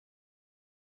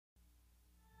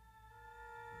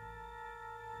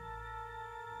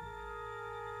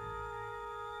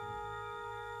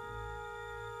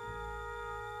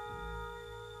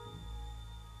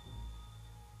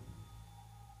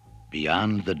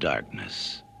Beyond the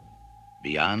darkness,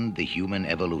 beyond the human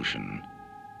evolution,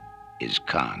 is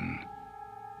Khan,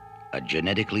 a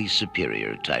genetically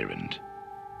superior tyrant.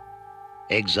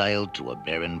 Exiled to a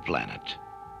barren planet,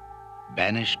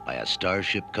 banished by a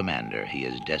starship commander he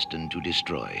is destined to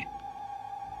destroy.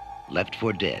 Left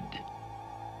for dead,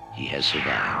 he has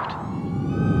survived.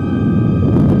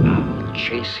 I'll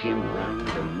chase him round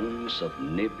the moons of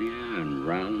Nibia and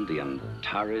round the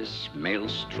Antares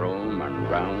maelstrom and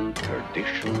round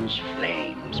perdition's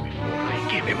flames before I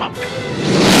give him up.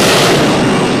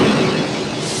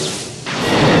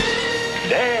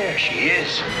 There she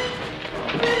is.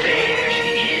 There she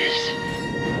is.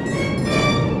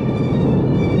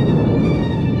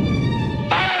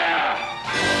 Fire!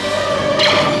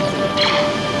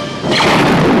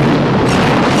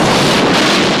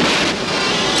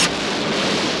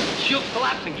 Shield's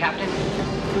collapsing, Captain.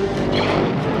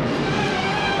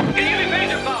 Can you evade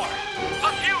their power?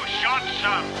 A few shots,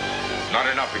 sir. Not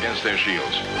enough against their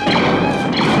shields.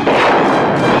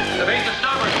 The base is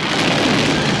stubborn.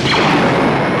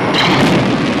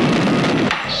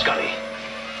 Scotty,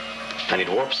 I need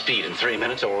warp speed in 3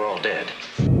 minutes or we're all dead.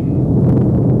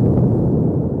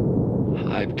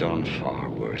 I've done far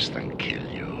worse than kill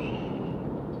you.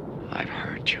 I've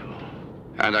hurt you.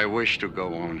 And I wish to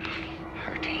go on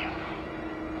hurting you.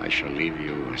 I shall leave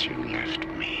you as you left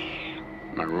me.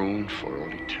 Marooned for all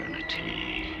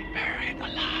eternity. Buried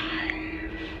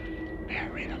alive.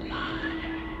 Buried alive.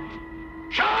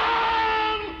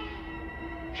 Sean!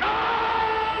 Sean!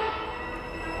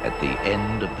 At the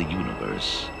end of the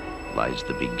universe lies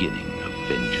the beginning of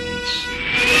vengeance.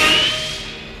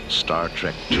 Star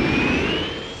Trek II,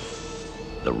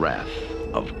 The Wrath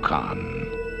of Khan.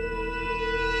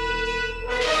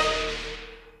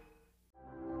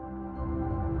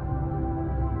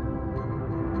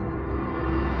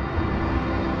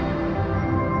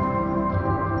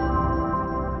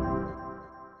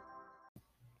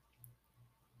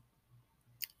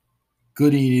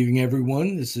 Good evening,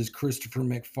 everyone. This is Christopher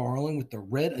McFarland with the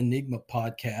Red Enigma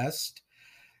podcast.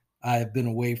 I have been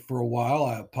away for a while.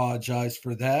 I apologize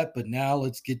for that, but now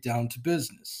let's get down to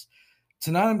business.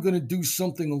 Tonight I'm going to do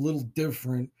something a little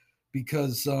different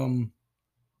because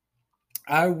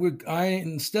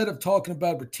instead of talking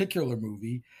about a particular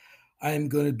movie, I am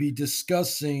going to be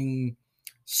discussing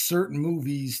certain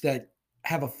movies that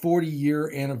have a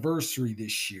 40-year anniversary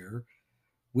this year,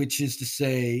 which is to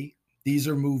say, these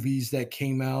are movies that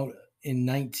came out in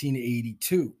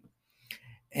 1982.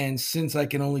 And since I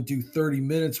can only do 30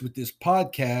 minutes with this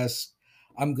podcast,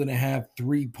 I'm going to have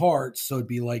 3 parts. So it'd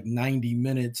be like 90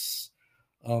 minutes,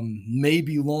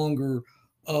 maybe longer,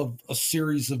 of a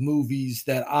series of movies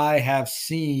that I have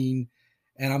seen.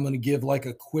 And I'm going to give like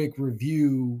a quick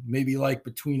review, maybe like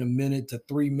between a minute to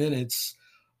 3 minutes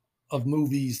of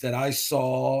movies that I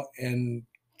saw and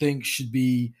think should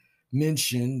be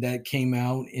mentioned that came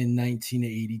out in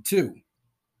 1982.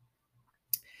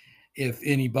 If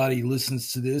anybody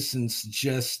listens to this and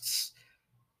suggests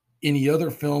any other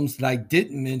films that I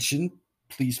didn't mention,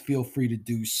 please feel free to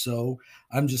do so.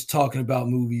 I'm just talking about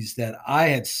movies that I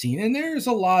had seen, and there's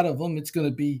a lot of them.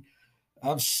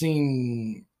 I've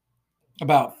seen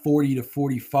about 40 to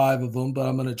 45 of them, but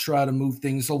I'm going to try to move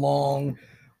things along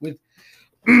with,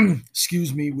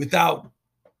 without,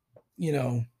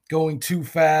 going too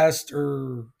fast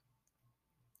or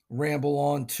ramble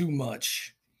on too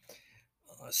much.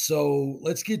 So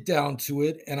let's get down to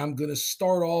it. And I'm going to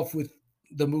start off with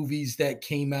the movies that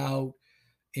came out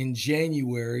in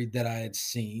January that I had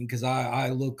seen, because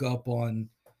I look up on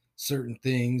certain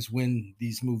things when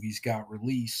these movies got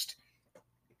released.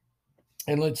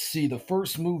 And let's see, the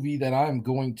first movie that I'm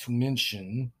going to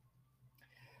mention,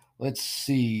 let's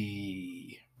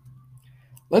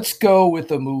go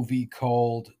with a movie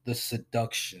called The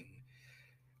Seduction,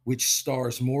 which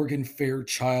stars Morgan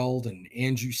Fairchild and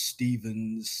Andrew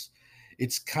Stevens.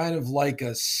 It's kind of like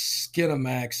a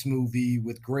Skinamax movie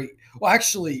with great... Well,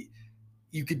 actually,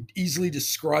 you could easily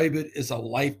describe it as a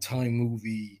Lifetime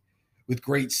movie with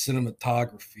great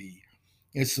cinematography.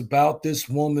 It's about this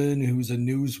woman who's a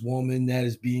newswoman that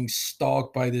is being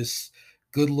stalked by this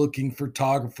good-looking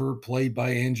photographer played by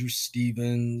Andrew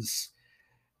Stevens.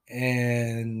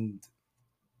 And,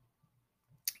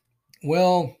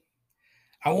 well,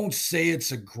 I won't say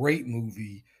it's a great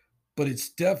movie, but it's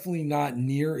definitely not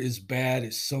near as bad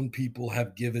as some people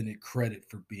have given it credit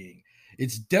for being.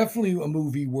 It's definitely a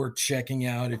movie worth checking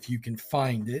out if you can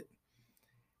find it.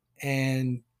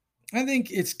 And I think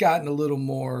it's gotten a little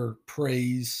more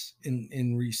praise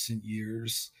in recent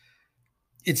years.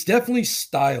 It's definitely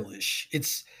stylish.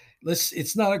 It's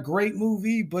not a great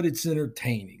movie, but it's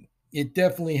entertaining. It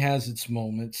definitely has its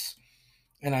moments.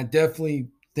 And I definitely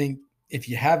think if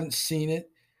you haven't seen it,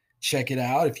 check it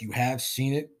out. If you have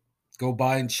seen it, go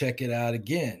by and check it out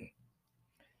again.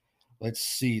 Let's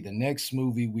see. The next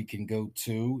movie we can go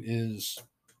to is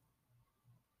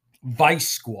Vice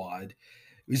Squad.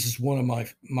 This is one of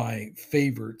my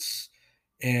favorites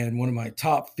and one of my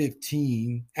top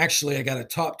 15. Actually, I got a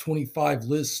top 25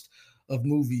 list of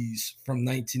movies from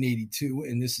 1982,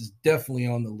 and this is definitely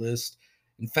on the list.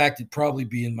 In fact, it'd probably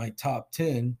be in my top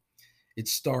 10. It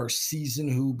stars Season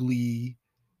Hubley,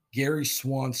 Gary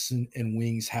Swanson, and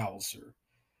Wings Hauser.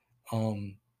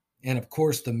 Um, and of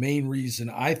course, the main reason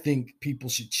I think people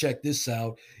should check this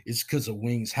out is because of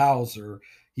Wings Hauser.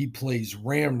 He plays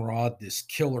Ramrod, this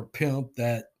killer pimp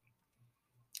that,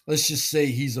 let's just say,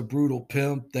 he's a brutal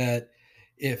pimp that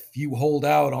if you hold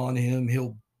out on him,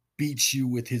 he'll beat you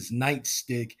with his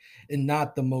nightstick in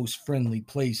not the most friendly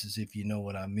places, if you know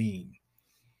what I mean.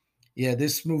 Yeah,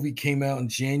 this movie came out in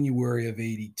January of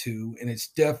 82, and it's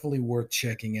definitely worth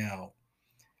checking out.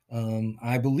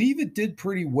 I believe it did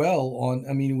pretty well on,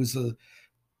 I mean, it was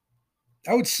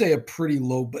I would say a pretty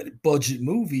low budget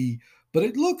movie, but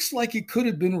it looks like it could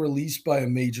have been released by a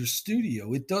major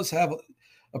studio. It does have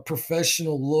a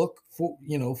professional look for,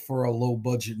 for a low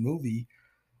budget movie.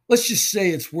 Let's just say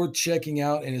it's worth checking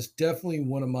out, and it's definitely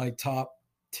one of my top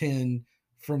 10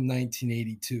 from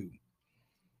 1982.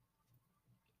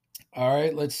 All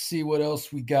right, let's see what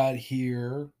else we got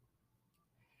here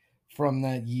from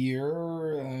that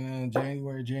year.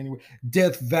 January.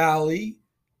 Death Valley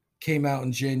came out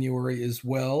in January as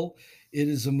well. It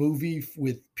is a movie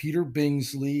with Peter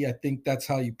Bingsley. I think that's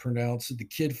how you pronounce it. The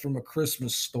Kid from A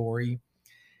Christmas Story.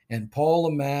 And Paul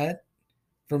Amat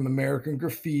from American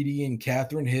Graffiti and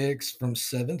Catherine Hicks from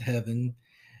Seventh Heaven.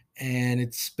 And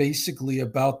it's basically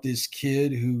about this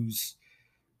kid who's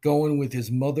going with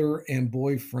his mother and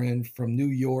boyfriend from New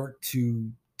York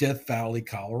to Death Valley,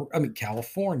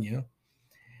 California.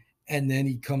 And then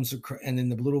he comes across, and then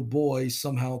the little boy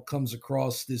somehow comes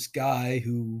across this guy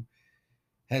who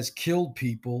has killed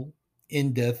people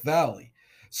in Death Valley.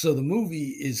 So the movie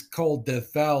is called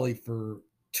Death Valley for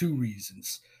two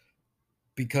reasons: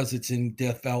 because it's in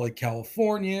Death Valley,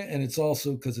 California, and it's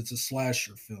also because it's a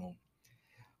slasher film.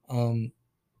 Um,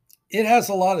 it has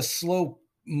a lot of slow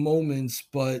moments,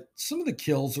 but some of the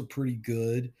kills are pretty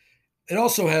good. It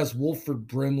also has Wilford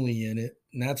Brimley in it,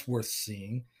 and that's worth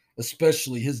seeing,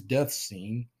 especially his death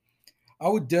scene. I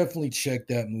would definitely check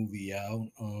that movie out.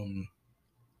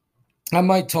 I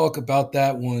might talk about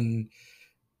that one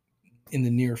in the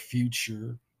near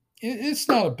future. It's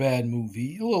not a bad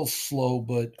movie, a little slow,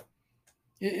 but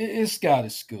it's got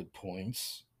its good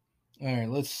points. All right,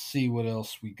 let's see what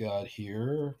else we got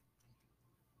here.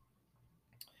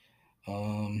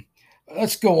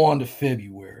 Let's go on to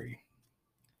February.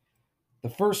 The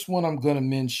first one I'm going to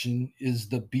mention is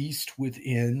The Beast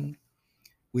Within,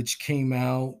 which came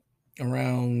out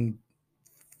around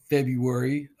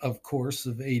February, of course,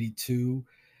 of 82.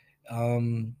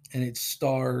 And it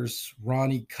stars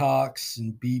Ronnie Cox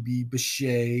and BB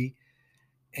Bashir.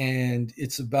 And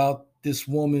it's about this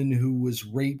woman who was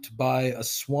raped by a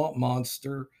swamp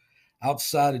monster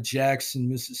outside of Jackson,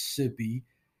 Mississippi.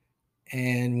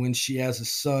 And when she has a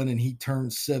son and he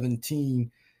turns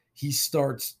 17, he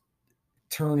starts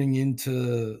turning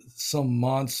into some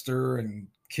monster and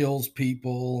kills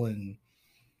people, and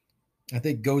I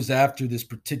think goes after this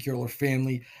particular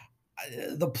family.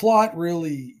 The plot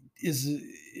really is,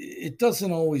 it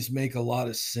doesn't always make a lot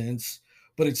of sense,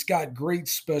 but it's got great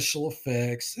special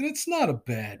effects, and it's not a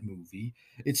bad movie.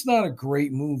 It's not a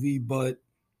great movie, but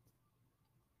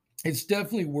it's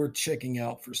definitely worth checking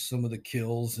out for some of the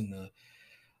kills and the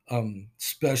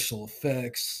special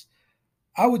effects.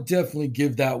 I would definitely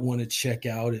give that one a check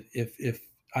out if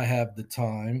I have the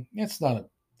time. It's not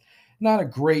a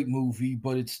great movie,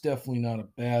 but it's definitely not a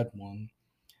bad one.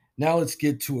 Now let's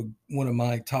get to one of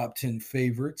my top 10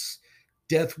 favorites,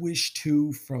 Death Wish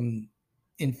 2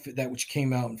 which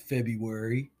came out in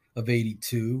February of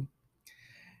 82.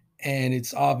 And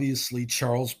it's obviously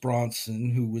Charles Bronson,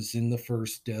 who was in the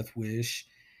first Death Wish.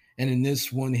 And in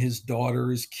this one, his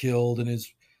daughter is killed, and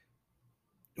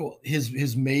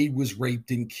his maid was raped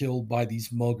and killed by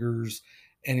these muggers,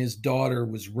 and his daughter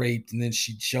was raped, and then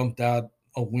she jumped out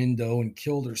a window and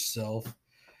killed herself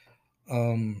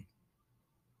due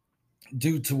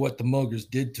to what the muggers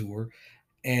did to her.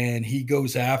 And he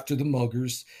goes after the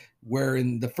muggers, where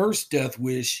in the first Death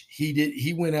Wish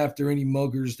he went after any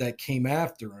muggers that came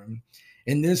after him.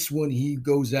 In this one, he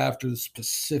goes after the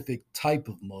specific type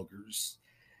of muggers.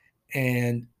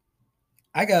 And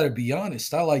I got to be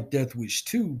honest, I like Death Wish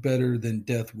 2 better than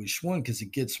Death Wish 1 because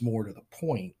it gets more to the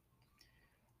point.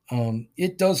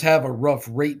 It does have a rough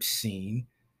rape scene,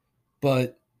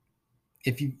 but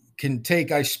if you can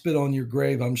take I Spit on Your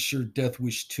Grave, I'm sure Death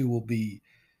Wish 2 will be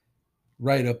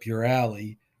right up your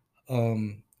alley.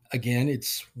 Again,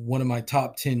 it's one of my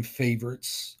top 10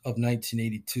 favorites of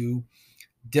 1982.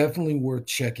 Definitely worth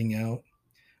checking out,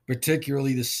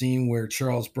 particularly the scene where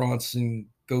Charles Bronson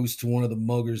goes to one of the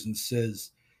muggers and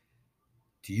says,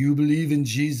 "Do you believe in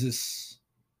Jesus?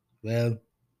 Well,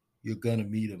 you're gonna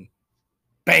meet him."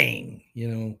 Bang!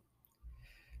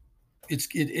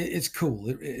 It's cool.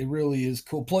 It really is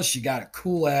cool. Plus, you got a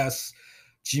cool ass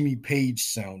Jimmy Page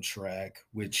soundtrack,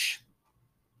 which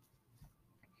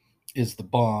is the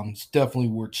bomb. It's definitely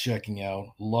worth checking out.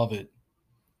 Love it.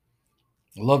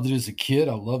 I loved it as a kid.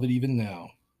 I love it even now.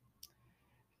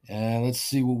 And let's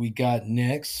see what we got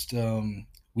next.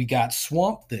 We got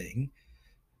Swamp Thing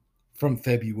from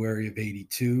February of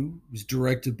 '82. It was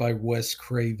directed by Wes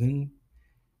Craven,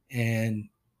 and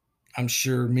I'm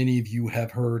sure many of you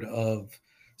have heard of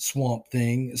Swamp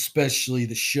Thing, especially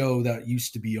the show that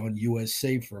used to be on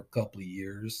USA for a couple of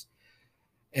years.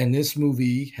 And this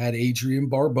movie had Adrienne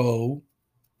Barbeau.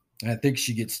 I think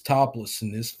she gets topless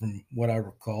in this, from what I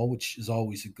recall, which is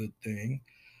always a good thing.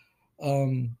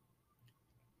 Um,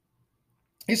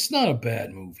 it's not a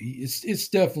bad movie. It's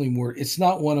definitely more. It's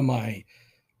not one of my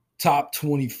top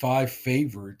 25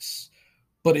 favorites,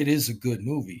 but it is a good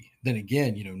movie. Then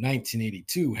again,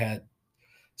 1982 had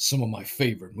some of my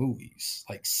favorite movies,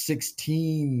 like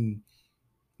 16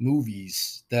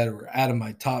 movies that are out of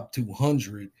my top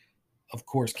 200, of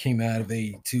course, came out of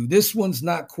 '82. This one's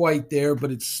not quite there,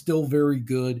 but it's still very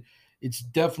good. It's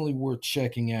definitely worth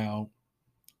checking out.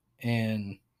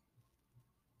 And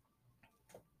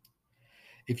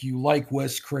if you like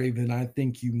Wes Craven, I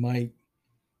think you might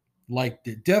like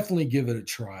it. Definitely give it a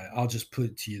try. I'll just put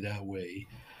it to you that way.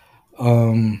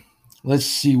 Um, let's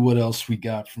see what else we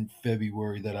got from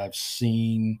February that I've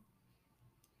seen.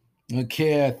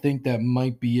 Okay, I think that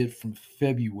might be it from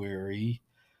February.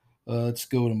 Let's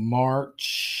go to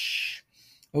March.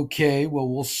 Okay, well,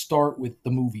 we'll start with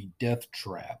the movie Death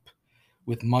Trap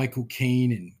with Michael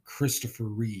Caine and Christopher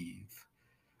Reeve,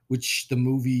 which the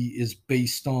movie is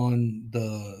based on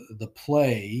the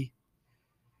play.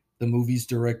 The movie's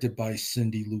directed by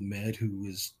Cindy Lumet, who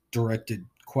has directed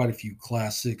quite a few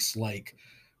classics like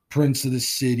Prince of the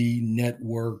City,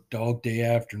 Network, Dog Day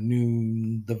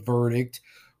Afternoon, The Verdict,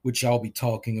 which I'll be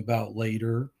talking about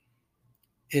later.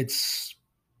 It's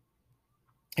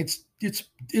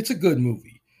it's a good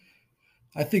movie.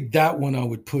 I think that one I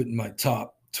would put in my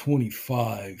top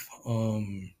 25.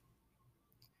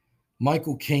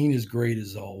 Michael Caine is great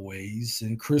as always,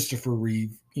 and Christopher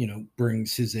Reeve,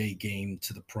 brings his A game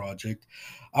to the project.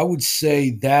 I would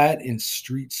say that and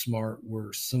Street Smart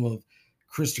were some of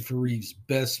Christopher Reeve's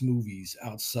best movies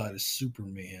outside of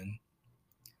Superman.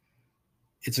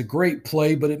 It's a great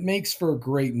play, but it makes for a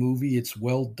great movie. It's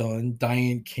well done.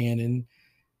 Diane Cannon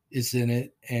is in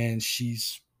it, and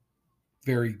she's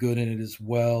very good in it as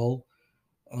well.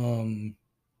 Um,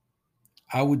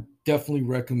 I would definitely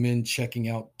recommend checking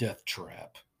out Death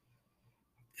Trap,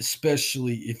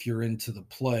 especially if you're into the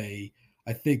play.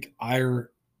 I think Ira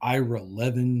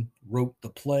Levin wrote the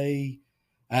play.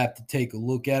 I have to take a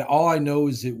look at it. All I know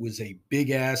is it was a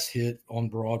big ass hit on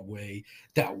Broadway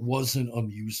that wasn't a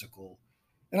musical.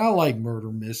 And I like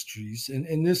murder mysteries.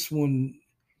 And this one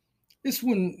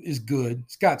is good.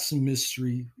 It's got some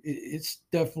mystery. It's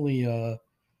definitely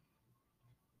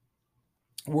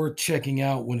worth checking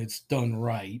out when it's done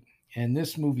right. And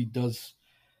this movie does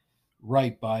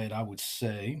right by it, I would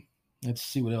say. Let's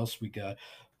see what else we got.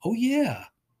 Oh yeah,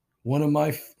 one of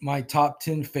my top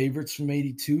 10 favorites from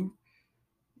 '82,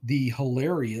 the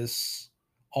hilarious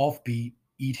offbeat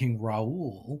Eating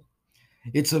Raoul.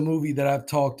 It's a movie that I've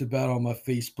talked about on my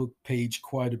Facebook page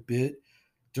quite a bit.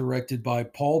 Directed by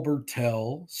Paul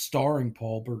Bertel, starring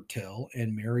Paul Bertel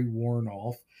and Mary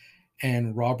Warnoff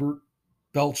and Robert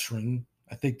Beltran.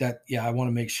 I think that, yeah, I want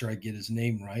to make sure I get his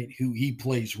name right, who he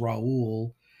plays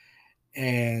Raoul.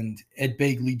 And Ed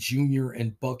Begley Jr.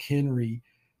 and Buck Henry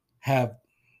have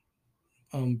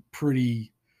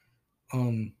pretty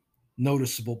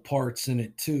noticeable parts in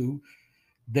it too.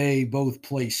 They both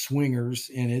play swingers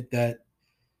in it that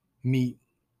meet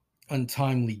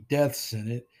untimely deaths in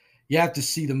it. You have to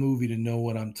see the movie to know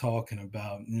what I'm talking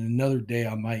about. And another day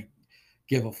I might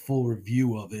give a full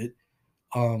review of it.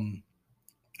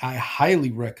 I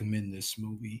highly recommend this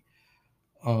movie.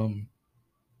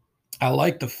 I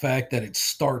like the fact that it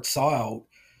starts out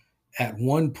at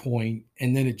one point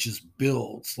and then it just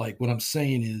builds. Like, what I'm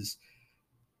saying is,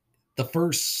 the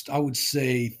first, I would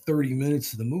say, 30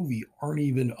 minutes of the movie aren't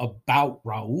even about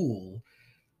Raoul.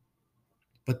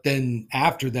 But then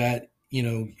after that,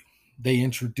 they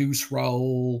introduce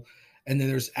Raul, and then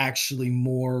there's actually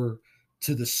more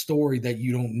to the story that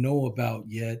you don't know about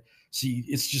yet. See,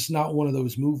 it's just not one of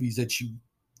those movies that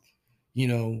you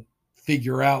know,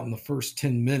 figure out in the first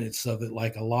 10 minutes of it,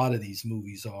 like a lot of these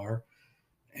movies are.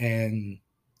 And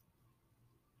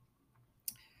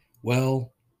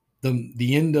well,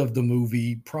 the end of the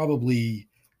movie, probably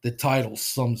the title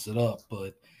sums it up,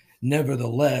 but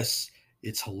nevertheless,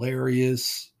 it's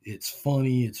hilarious, it's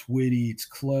funny, it's witty, it's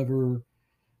clever,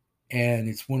 and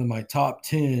it's one of my top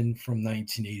 10 from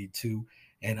 1982.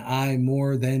 And I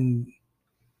more than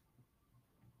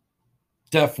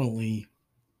definitely,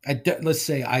 let's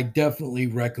say I definitely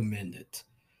recommend it.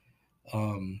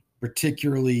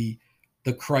 Particularly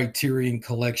the Criterion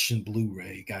Collection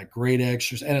Blu-ray. Got great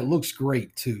extras, and it looks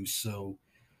great too. So,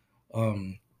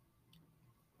 um,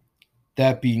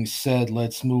 that being said,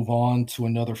 let's move on to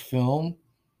another film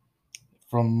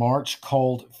from March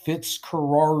called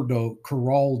Fitzcarraldo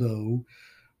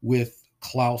with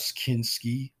Klaus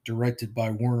Kinski, directed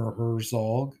by Werner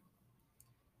Herzog.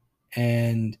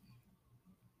 And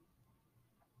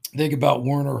the thing about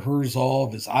Werner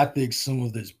Herzog is I think some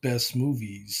of his best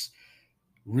movies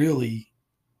really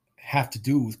have to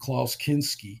do with Klaus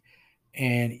Kinski.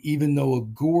 And even though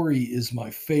Aguri is my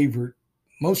favorite,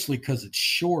 mostly because it's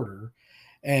shorter,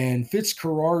 and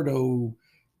Fitzcarraldo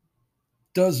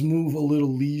does move a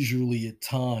little leisurely at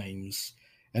times,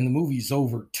 and the movie's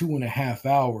over 2.5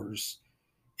 hours,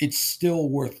 it's still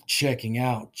worth checking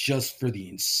out just for the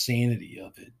insanity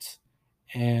of it.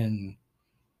 And,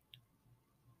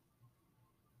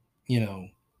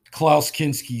 Klaus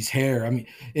Kinski's hair. I mean,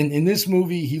 in this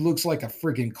movie, he looks like a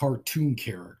freaking cartoon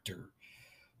character,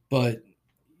 but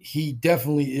he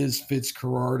definitely is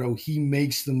Fitzcarraldo. He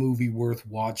makes the movie worth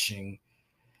watching.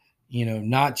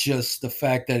 Not just the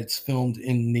fact that it's filmed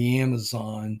in the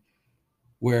Amazon,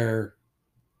 where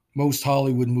most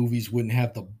Hollywood movies wouldn't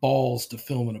have the balls to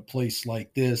film in a place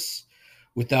like this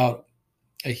without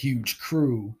a huge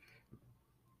crew.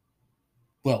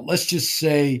 Well, let's just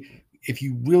say if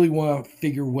you really want to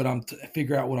figure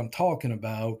out what I'm talking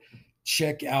about,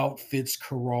 check out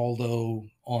Fitzcarraldo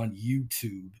on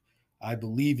YouTube. I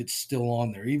believe it's still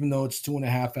on there, even though it's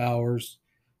 2.5 hours.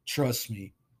 Trust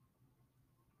me,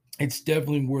 it's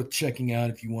definitely worth checking out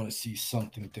if you want to see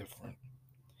something different.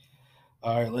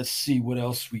 All right, let's see what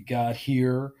else we got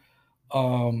here.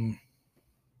 New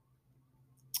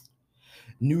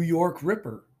York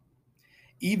Ripper.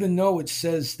 Even though it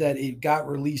says that it got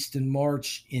released in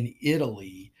March in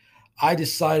Italy, I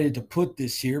decided to put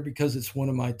this here because it's one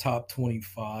of my top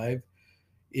 25.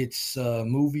 It's a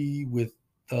movie with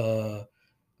no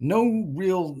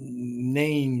real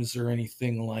names or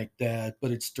anything like that,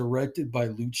 but it's directed by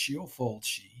Lucio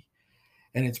Fulci,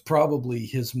 and it's probably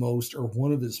his most, or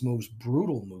one of his most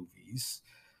brutal movies.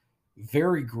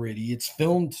 Very gritty. It's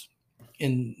filmed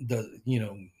in the,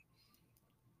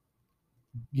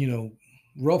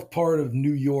 rough part of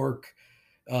New York,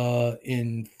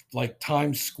 in like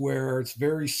Times Square. It's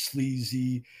very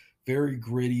sleazy, very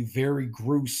gritty, very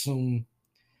gruesome.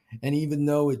 And even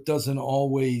though it doesn't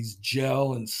always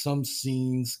gel and some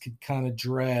scenes could kind of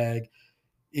drag,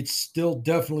 it's still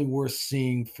definitely worth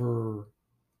seeing for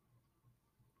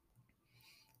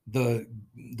the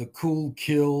cool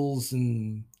kills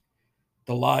and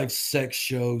the live sex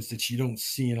shows that you don't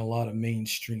see in a lot of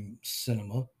mainstream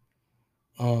cinema.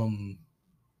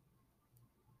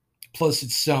 Plus,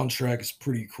 its soundtrack is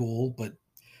pretty cool, but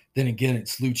then again,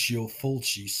 it's Lucio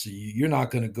Fulci, so you're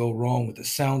not going to go wrong with the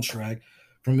soundtrack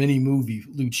from any movie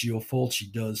Lucio Fulci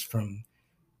does from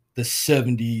the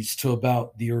 70s to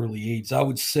about the early 80s. I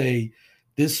would say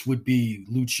this would be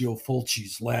Lucio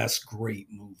Fulci's last great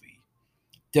movie.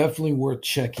 Definitely worth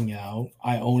checking out.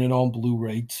 I own it on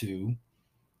Blu-ray too.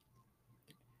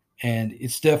 And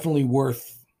it's definitely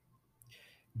worth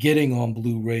getting on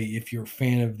Blu-ray if you're a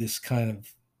fan of this kind of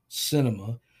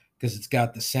cinema, because it's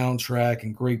got the soundtrack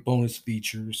and great bonus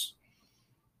features.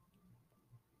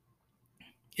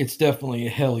 It's definitely a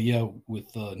hell yeah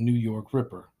with New York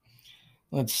Ripper.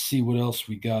 Let's see what else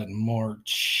we got in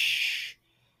March.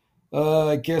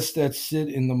 I guess that's it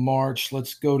in the March.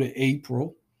 Let's go to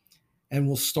April, and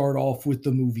we'll start off with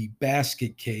the movie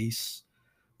Basket Case,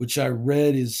 which I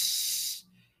read is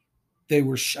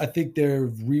I think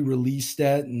they've re-released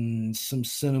that in some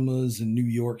cinemas in New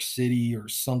York City or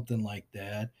something like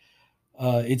that.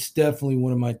 It's definitely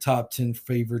one of my top 10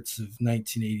 favorites of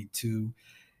 1982.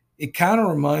 It kind of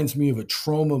reminds me of a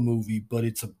Troma movie, but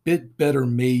it's a bit better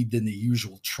made than the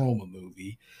usual Troma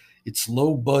movie. It's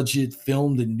low budget,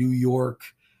 filmed in New York,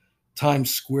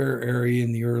 Times Square area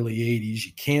in the early 80s.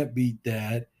 You can't beat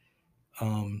that.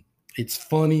 It's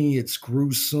funny, it's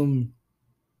gruesome,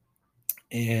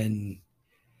 and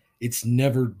it's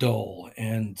never dull.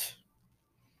 And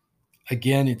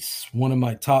again, it's one of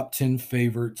my top 10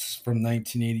 favorites from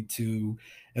 1982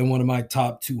 and one of my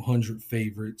top 200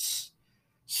 favorites.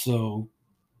 So,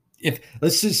 if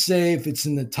let's just say if it's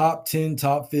in the top 10,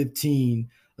 top 15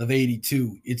 of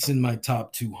 82, it's in my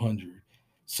top 200.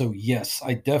 So, yes,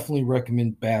 I definitely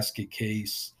recommend Basket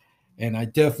Case, and I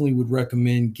definitely would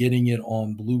recommend getting it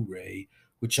on Blu ray,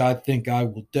 which I think I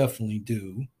will definitely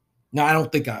do. Now, I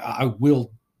don't think I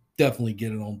will definitely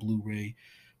get it on Blu ray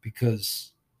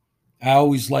because I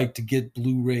always like to get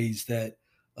Blu rays that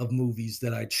of movies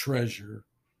that I treasure.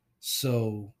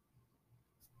 So,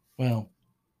 well,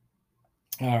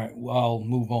 all right, well, I'll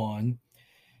move on.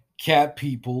 Cat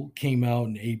People came out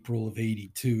in April of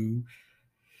 82.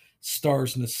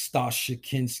 Stars Nastassja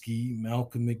Kinski,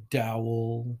 Malcolm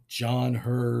McDowell, John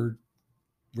Hurd,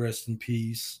 rest in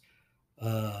peace,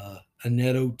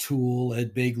 Annette O'Toole,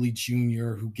 Ed Begley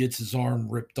Jr., who gets his arm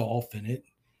ripped off in it,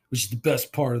 which is the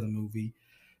best part of the movie.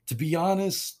 To be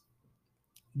honest,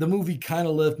 the movie kind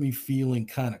of left me feeling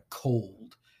kind of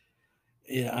cold.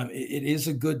 Yeah, it is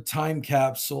a good time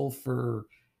capsule for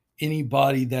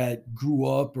anybody that grew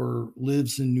up or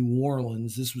lives in New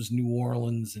Orleans. This was New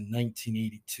Orleans in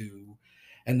 1982,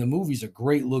 and the movie's a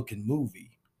great looking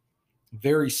movie,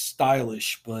 very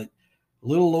stylish, but a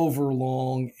little over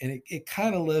long, and it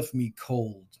kind of left me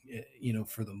cold,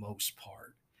 for the most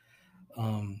part.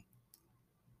 Um,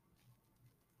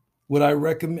 would I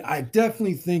recommend? I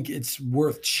definitely think it's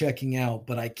worth checking out,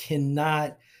 but I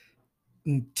cannot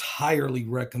entirely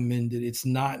recommend it. It's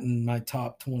not in my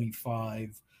top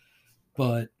 25,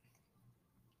 but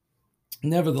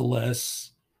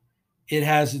nevertheless, it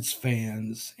has its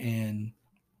fans, and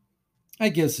I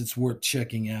guess it's worth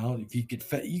checking out. If you could,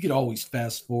 you could always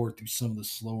fast forward through some of the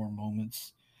slower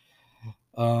moments.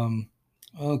 Um,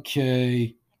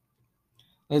 okay,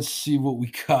 let's see what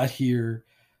we got here.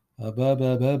 Oh,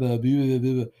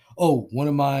 one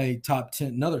of my top 10,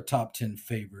 another top 10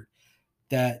 favorite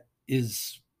that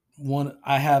is one.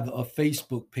 I have a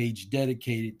Facebook page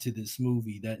dedicated to this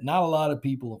movie that not a lot of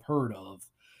people have heard of,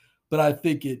 but I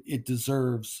think it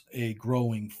deserves a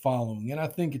growing following, and I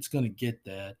think it's going to get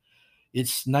that.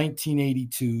 It's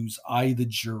 1982's I, the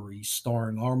Jury,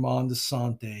 starring Armand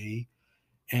Assante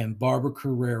and Barbara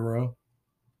Carrera.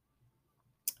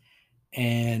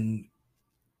 And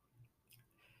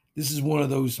this is one of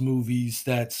those movies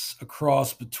that's a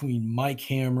cross between Mike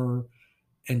Hammer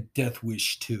and Death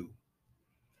Wish 2.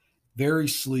 Very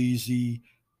sleazy,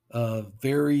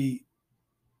 very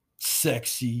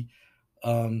sexy.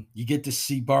 You get to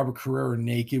see Barbara Carrera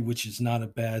naked, which is not a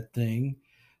bad thing.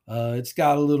 It's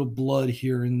got a little blood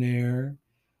here and there.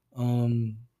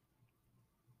 Um,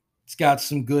 it's got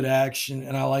some good action,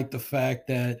 and I like the fact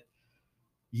that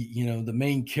the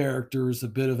main character is a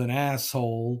bit of an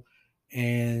asshole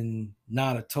and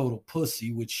not a total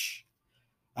pussy, which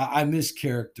I miss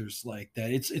characters like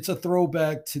that. It's a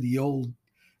throwback to the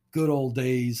good old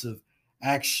days of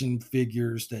action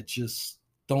figures that just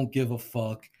don't give a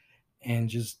fuck and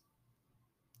just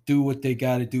do what they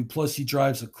got to do. Plus, he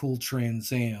drives a cool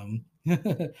Trans Am,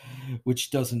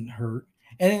 which doesn't hurt.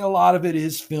 And a lot of it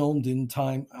is filmed in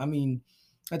time. I mean,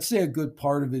 I'd say a good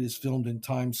part of it is filmed in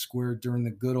Times Square during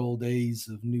the good old days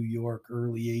of New York,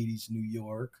 early 80s New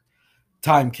York.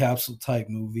 Time capsule type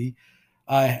movie.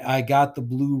 I got the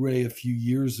Blu-ray a few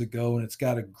years ago, and it's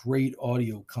got a great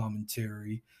audio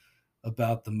commentary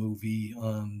about the movie,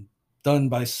 done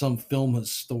by some film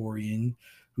historian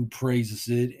who praises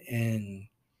it and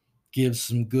gives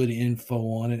some good info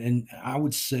on it. And I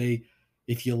would say,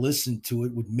 if you listen to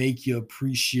it, would make you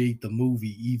appreciate the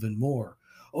movie even more.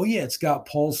 Oh yeah, it's got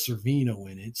Paul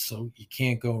Sorvino in it, so you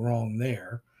can't go wrong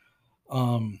there.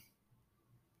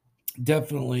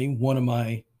 Definitely one of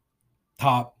my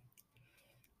top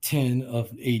 10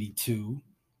 of 82.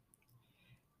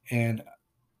 And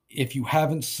if you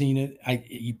haven't seen it,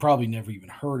 you probably never even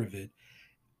heard of it.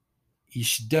 You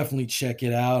should definitely check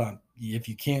it out. If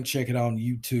you can't check it out on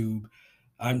YouTube,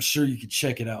 I'm sure you could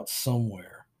check it out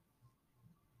somewhere.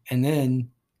 And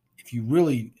then, if you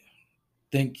really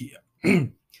think,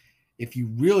 if you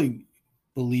really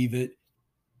believe it,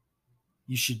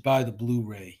 you should buy the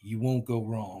Blu-ray. You won't go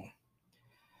wrong.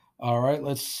 All right,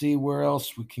 let's see where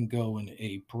else we can go in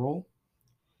April.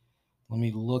 Let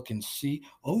me look and see.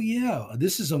 Oh, yeah,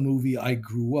 this is a movie I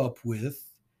grew up with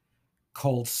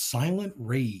called Silent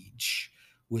Rage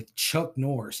with Chuck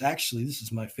Norris. Actually, this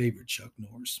is my favorite Chuck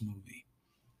Norris movie.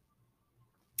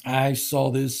 I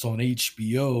saw this on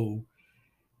HBO,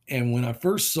 and when I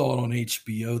first saw it on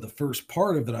HBO, the first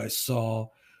part of it I saw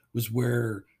was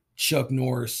where Chuck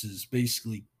Norris is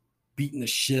basically beating the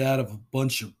shit out of a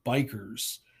bunch of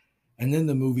bikers. And then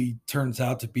the movie turns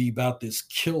out to be about this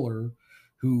killer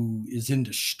who is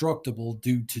indestructible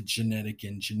due to genetic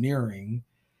engineering.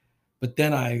 But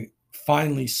then I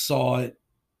finally saw it,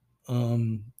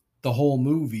 the whole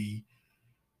movie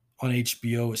on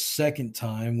HBO a second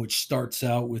time, which starts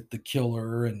out with the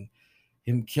killer and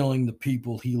him killing the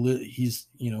people he's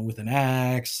with an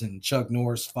axe, and Chuck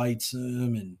Norris fights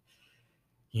him, and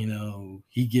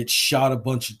he gets shot a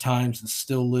bunch of times and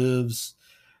still lives.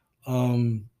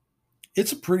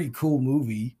 It's a pretty cool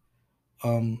movie.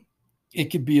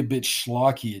 It could be a bit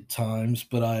schlocky at times,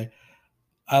 but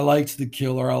I liked the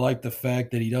killer. I like the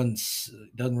fact that he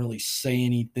doesn't really say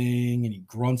anything, and he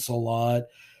grunts a lot.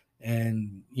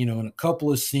 And in a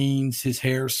couple of scenes, his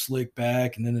hair's slicked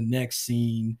back, and then the next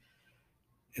scene,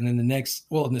 and then in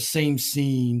the same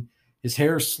scene, his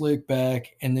hair's slicked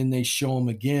back, and then they show him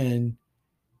again,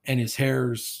 and his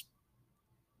hair's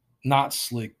not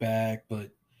slicked back.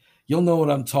 But you'll know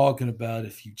what I'm talking about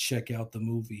if you check out the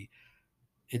movie.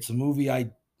 It's a movie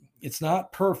it's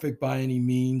not perfect by any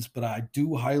means, but I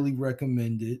do highly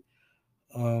recommend it.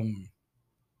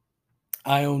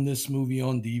 I own this movie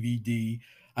on DVD.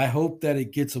 I hope that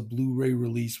it gets a Blu-ray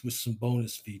release with some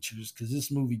bonus features, because this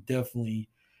movie definitely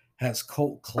has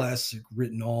cult classic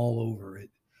written all over it,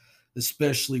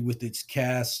 especially with its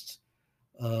cast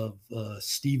of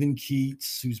Stephen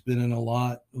Keats, who's been in a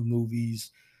lot of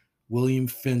movies, William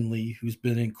Finley, who's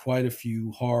been in quite a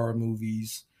few horror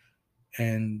movies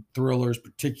and thrillers,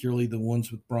 particularly the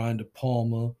ones with Brian De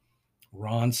Palma,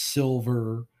 Ron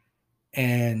Silver,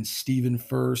 and Stephen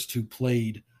Furst, who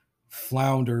played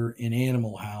Flounder in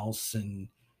Animal House, and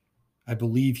I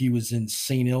believe he was in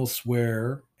St.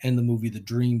 Elsewhere and the movie The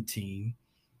Dream Team.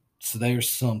 So there's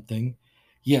something.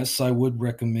 Yes, I would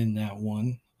recommend that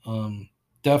one.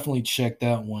 Definitely check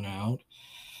that one out.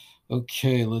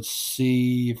 Okay, let's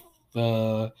see if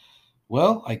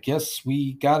well, I guess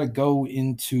we got to go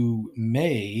into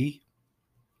May,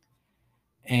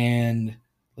 and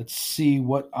let's see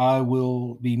what I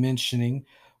will be mentioning.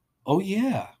 Oh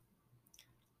yeah,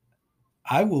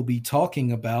 I will be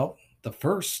talking about the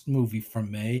first movie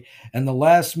from May, and the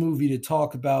last movie to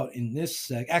talk about in this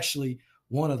actually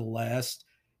one of the last,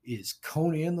 is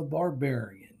Conan the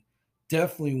Barbarian.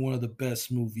 Definitely one of the best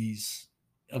movies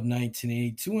of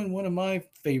 1982, and one of my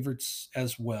favorites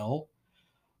as well.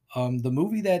 The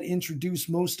movie that introduced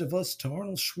most of us to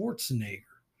Arnold Schwarzenegger.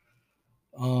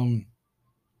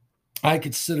 I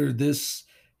consider this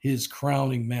his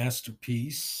crowning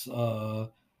masterpiece. I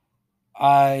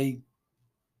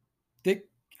think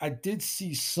I did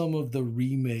see some of the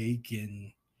remake,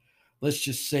 and let's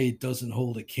just say it doesn't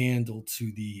hold a candle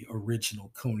to the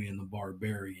original Conan the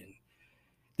Barbarian.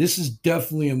 This is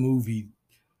definitely a movie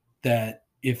that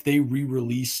if they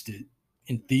re-released it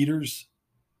in theaters,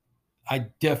 I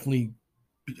definitely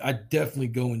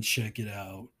go and check it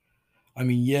out. I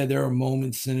mean, yeah, there are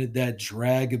moments in it that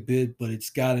drag a bit, but it's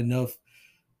got enough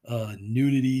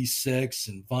nudity, sex,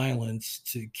 and violence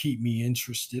to keep me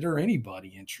interested, or anybody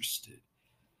interested.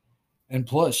 And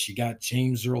plus, you got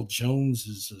James Earl Jones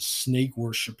as a snake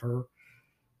worshiper.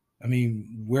 I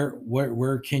mean,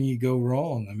 where can you go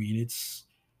wrong? I mean, it's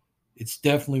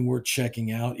definitely worth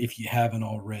checking out if you haven't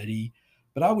already.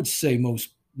 But I would say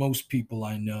most people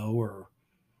I know or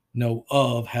know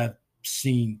of have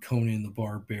seen Conan the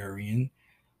Barbarian.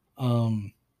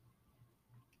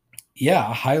 Yeah,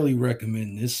 I highly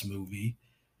recommend this movie.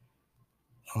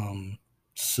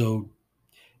 So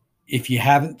if you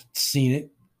haven't seen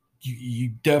it, you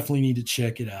definitely need to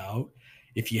check it out.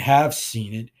 If you have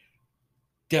seen it,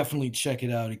 definitely check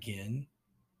it out again.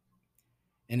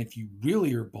 And if you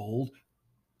really are bold,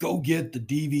 go get the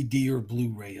DVD or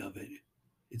Blu-ray of it.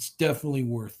 It's definitely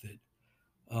worth it.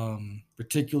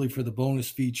 Particularly for the bonus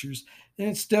features. And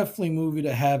it's definitely a movie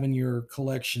to have in your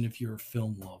collection if you're a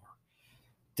film lover.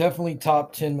 Definitely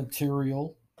top 10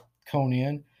 material,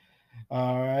 Conan.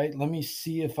 All right, let me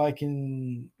see if I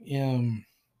can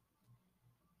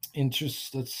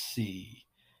let's see.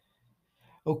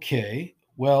 Okay,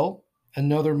 well,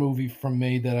 another movie from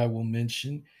May that I will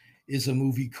mention is a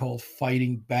movie called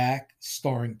Fighting Back,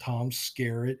 starring Tom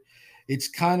Skerritt. It's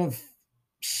kind of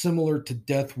similar to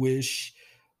Death Wish,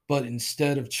 but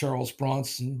instead of Charles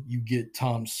Bronson, you get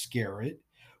Tom Skerritt,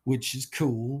 which is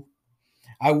cool.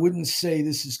 I wouldn't say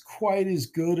this is quite as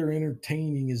good or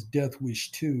entertaining as Death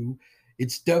Wish 2.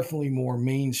 It's definitely more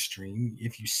mainstream.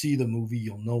 If you see the movie,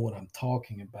 you'll know what I'm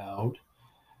talking about.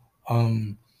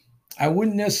 I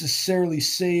wouldn't necessarily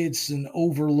say it's an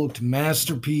overlooked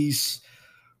masterpiece,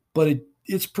 but it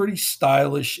it's pretty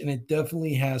stylish, and it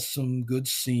definitely has some good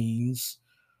scenes.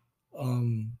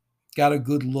 Got a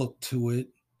good look to it,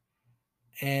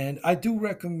 and I do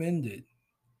recommend it.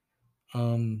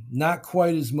 Not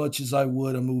quite as much as I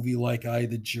would a movie like I,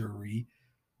 the Jury,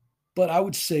 but I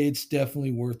would say it's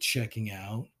definitely worth checking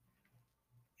out.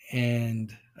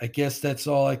 And I guess that's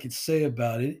all I could say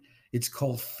about it. It's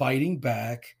called Fighting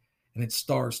Back, and it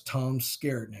stars Tom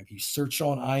Skerritt. Now, if you search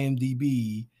on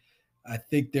IMDb, I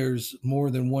think there's more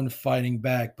than one Fighting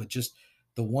Back, but just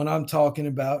the one I'm talking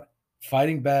about,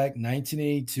 Fighting Back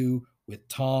 1982 with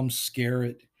Tom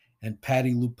Skerritt and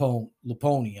Patty Lupone.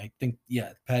 I think,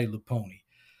 yeah, Patty Lupone.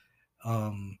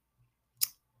 Um,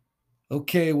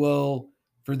 okay, well,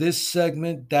 for this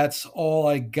segment, that's all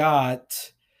I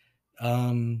got.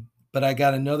 But I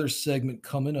got another segment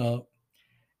coming up,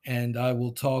 and I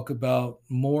will talk about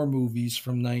more movies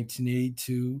from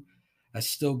 1982. I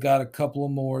still got a couple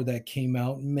of more that came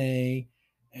out in May,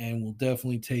 and we'll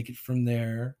definitely take it from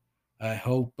there. I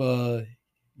hope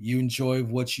you enjoy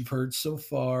what you've heard so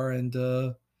far, and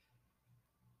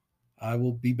I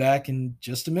will be back in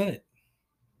just a minute.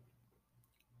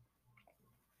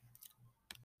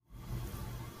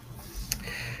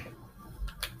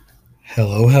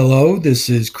 Hello, hello. This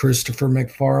is Christopher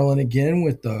McFarlane again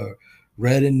with the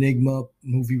Red Enigma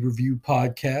Movie Review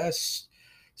Podcast.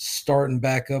 Starting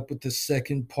back up with the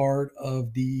second part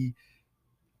of the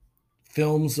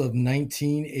films of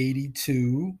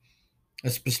 1982,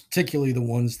 particularly the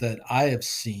ones that I have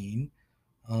seen.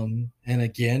 And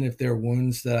again, if there are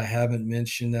ones that I haven't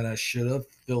mentioned that I should have,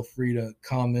 feel free to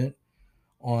comment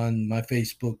on my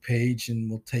Facebook page and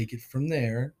we'll take it from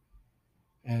there.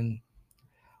 And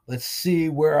let's see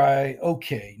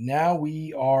okay, now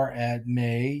we are at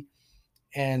May,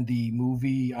 and the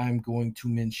movie I'm going to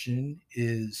mention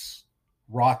is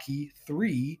Rocky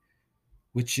 3,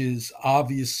 which is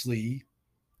obviously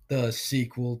the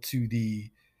sequel to the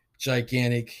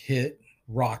gigantic hit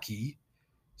Rocky,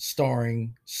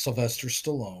 starring Sylvester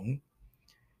Stallone.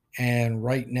 And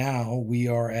right now we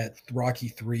are at Rocky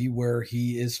 3, where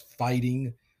he is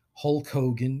fighting Hulk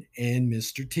Hogan and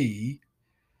Mr. T.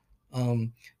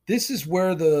 This is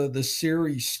where the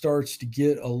series starts to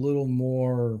get a little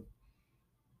more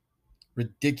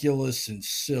ridiculous and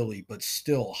silly, but it's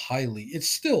still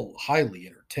highly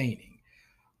entertaining.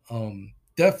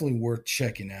 Definitely worth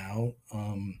checking out.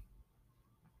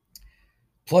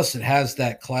 Plus, it has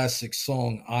that classic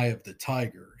song "Eye of the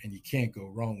Tiger," and you can't go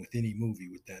wrong with any movie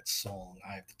with that song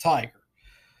 "Eye of the Tiger."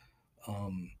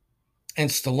 And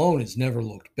Stallone has never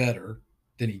looked better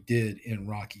than he did in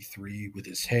Rocky 3 with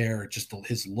his hair. Just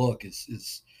his look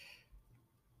is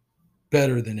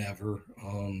better than ever.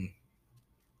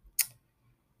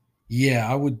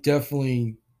 Yeah, I would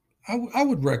definitely, I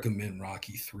would recommend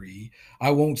Rocky 3.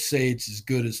 I won't say it's as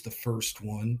good as the first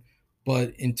one,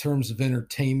 but in terms of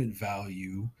entertainment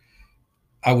value,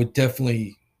 I would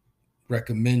definitely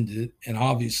recommend it. And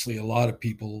obviously, enough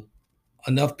people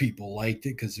liked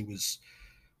it because it was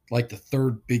like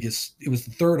it was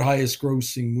the third highest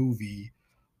grossing movie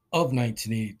of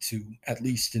 1982, at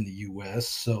least in the US.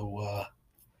 So,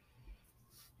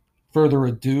 further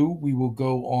ado, we will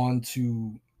go on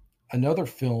to another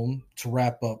film to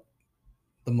wrap up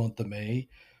the month of May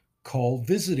called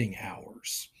Visiting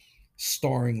Hours,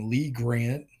 starring Lee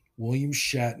Grant, William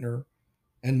Shatner,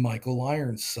 and Michael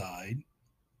Ironside.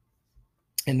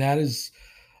 And that is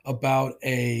about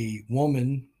a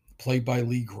woman played by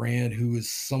Lee Grant who is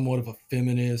somewhat of a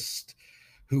feminist,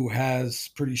 who has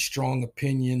pretty strong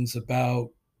opinions about,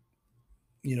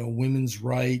 women's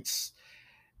rights.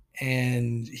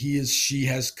 And she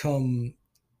has come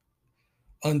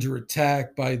under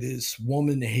attack by this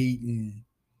woman hating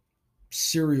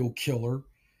serial killer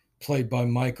played by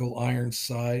Michael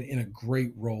Ironside in a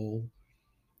great role,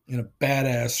 in a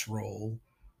badass role.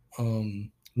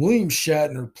 William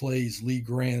Shatner plays Lee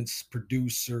Grant's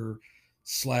producer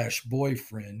 /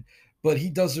 boyfriend, but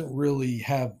he doesn't really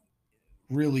have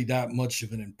that much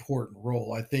of an important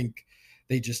role. I think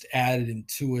they just added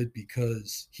into it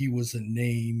because he was a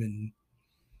name, and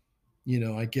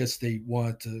I guess they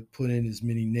want to put in as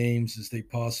many names as they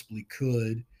possibly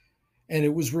could. And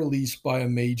it was released by a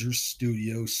major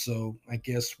studio, so I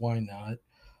guess why not?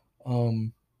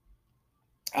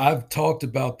 I've talked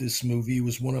about this movie. It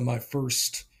was one of my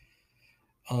first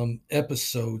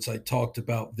episodes. I talked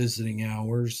about Visiting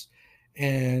Hours,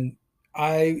 and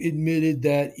I admitted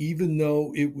that even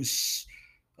though it was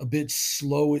a bit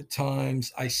slow at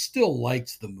times, I still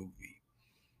liked the movie.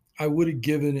 I would have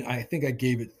given it, I think I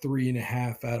gave it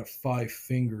 3.5 out of 5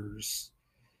 fingers,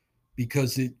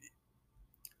 because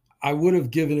I would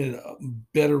have given it a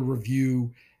better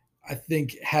review I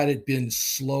think had it been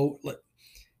slow,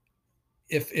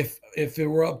 if it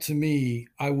were up to me,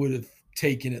 I would have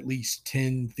taken at least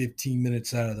 10, 15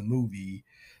 minutes out of the movie,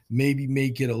 maybe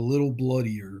make it a little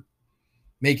bloodier,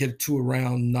 make it to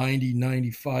around 90,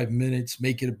 95 minutes,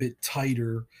 make it a bit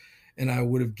tighter, and I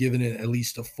would have given it at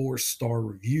least a 4-star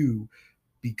review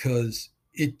because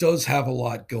it does have a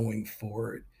lot going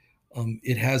for it.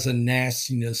 It has a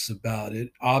nastiness about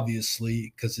it,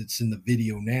 obviously, because it's in the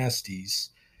Video Nasties.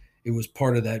 It was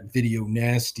part of that Video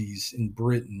Nasties in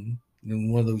Britain,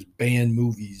 one of those banned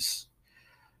movies.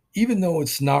 Even though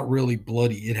it's not really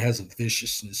bloody, it has a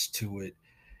viciousness to it.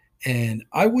 And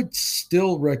I would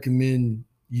still recommend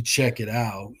you check it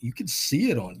out. You can see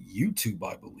it on YouTube,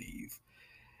 I believe.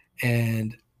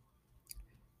 And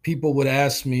people would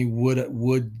ask me,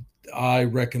 would I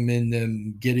recommend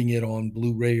them getting it on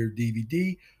Blu-ray or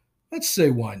DVD? Let's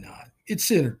say why not? It's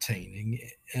entertaining.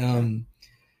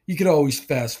 You could always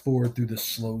fast forward through the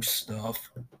slow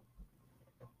stuff.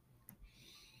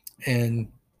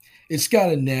 And it's got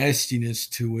a nastiness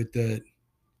to it that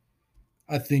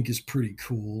I think is pretty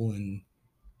cool. And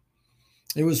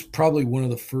it was probably one of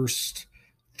the first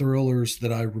thrillers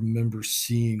that I remember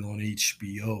seeing on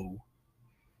HBO.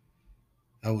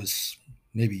 I was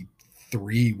maybe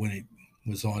 3 when it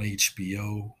was on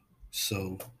HBO.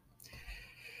 So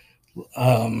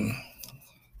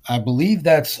I believe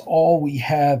that's all we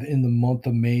have in the month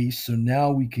of May. So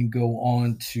now we can go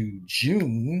on to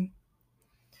June.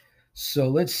 So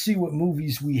let's see what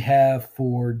movies we have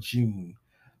for June.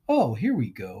 Oh, here we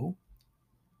go.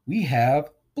 We have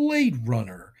Blade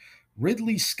Runner,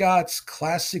 Ridley Scott's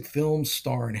classic film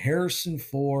starring Harrison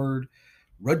Ford,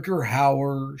 Rutger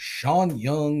Hauer, Sean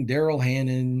Young, Daryl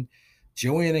Hannah,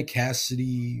 Joanna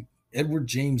Cassidy, Edward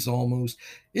James Olmos.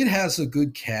 It has a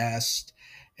good cast.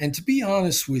 And to be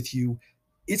honest with you,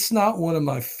 it's not one of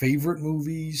my favorite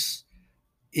movies.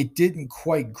 It didn't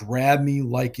quite grab me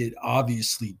like it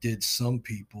obviously did some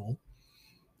people.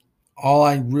 All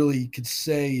I really could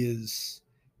say is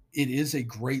it is a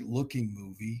great looking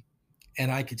movie,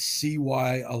 and I could see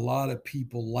why a lot of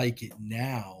people like it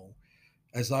now.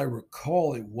 As I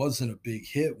recall, it wasn't a big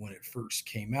hit when it first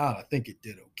came out. I think it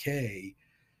did okay,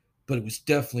 but it was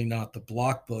definitely not the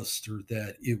blockbuster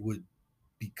that it would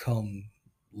become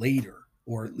later,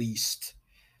 or at least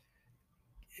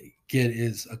get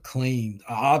as acclaimed.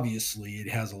 Obviously, it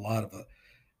has a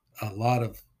lot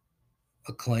of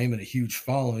acclaim and a huge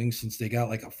following since they got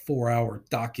like a 4-hour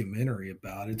documentary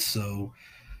about it. So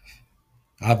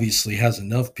obviously has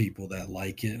enough people that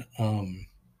like it.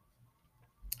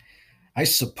 I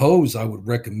suppose I would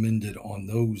recommend it on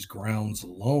those grounds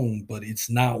alone, but it's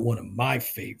not one of my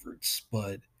favorites.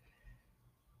 But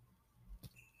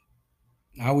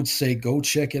I would say go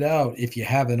check it out if you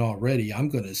haven't already. I'm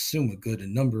going to assume a good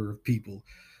number of people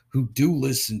who do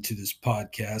listen to this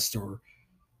podcast or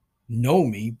know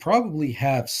me probably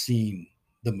have seen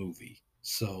the movie.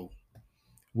 So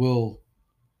we'll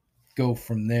go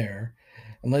from there.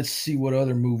 And let's see what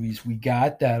other movies we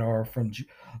got that are from.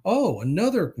 Oh,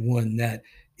 another one that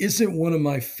isn't one of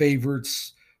my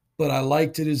favorites, but I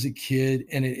liked it as a kid,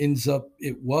 and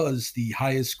it was the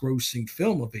highest grossing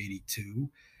film of 82,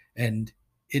 and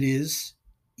it is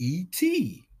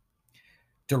E.T.,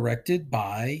 directed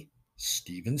by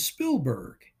Steven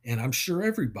Spielberg. And I'm sure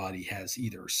everybody has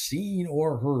either seen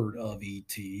or heard of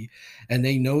E.T., and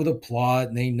they know the plot,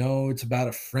 and they know it's about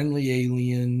a friendly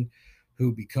alien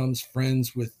who becomes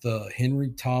friends with Henry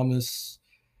Thomas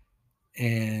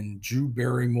and Drew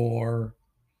Barrymore.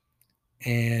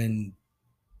 And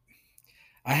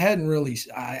I hadn't really,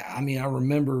 I mean, I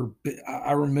remember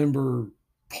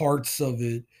parts of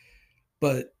it,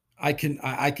 but I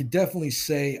could definitely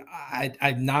say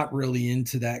I'm not really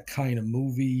into that kind of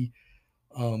movie.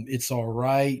 It's all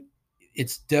right.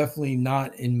 It's definitely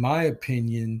not, in my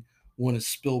opinion, one of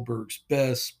Spielberg's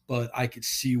best, but I could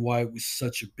see why it was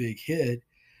such a big hit.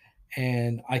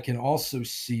 And I can also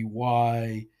see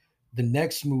why the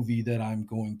next movie that I'm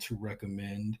going to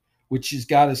recommend, which has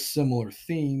got a similar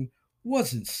theme,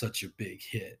 wasn't such a big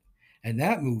hit. And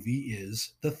that movie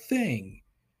is The Thing.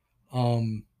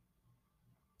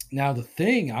 Now, The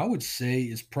Thing, I would say,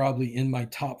 is probably in my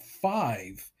top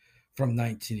 5 from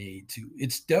 1982.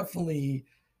 It's definitely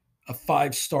a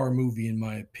 5-star movie, in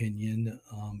my opinion.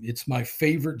 It's my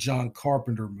favorite John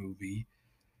Carpenter movie,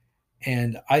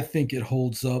 and I think it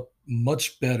holds up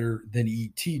much better than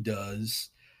E.T. does.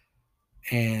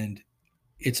 And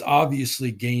it's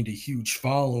obviously gained a huge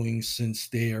following since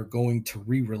they are going to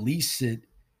re-release it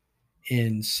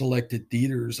in selected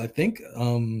theaters. I think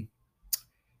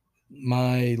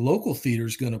my local theater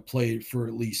is going to play it for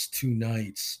at least 2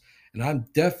 nights, and I'm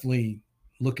definitely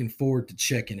looking forward to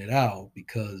checking it out,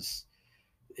 because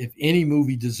if any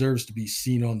movie deserves to be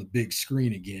seen on the big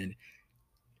screen again,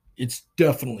 it's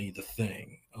definitely The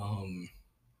Thing.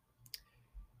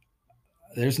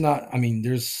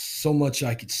 There's so much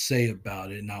I could say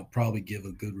about it, and I'll probably give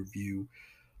a good review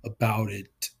about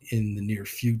it in the near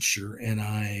future. And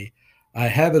I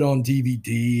have it on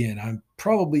DVD, and I'm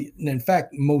probably, in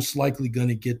fact, most likely going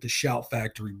to get the Shout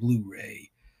Factory Blu-ray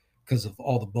because of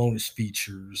all the bonus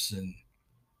features. And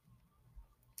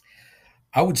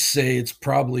I would say it's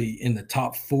probably in the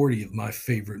top 40 of my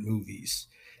favorite movies.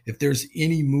 If there's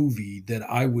any movie that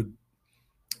I would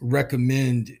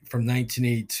recommend from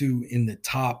 1982 in the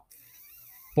top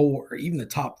four, or even the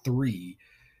top three,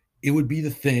 it would be The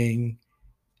Thing.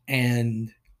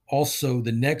 And also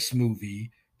the next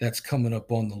movie that's coming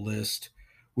up on the list,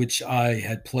 which I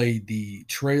had played the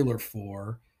trailer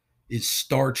for, is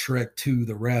Star Trek II: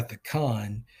 The Wrath of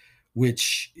Khan,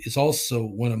 which is also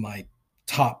one of my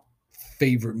top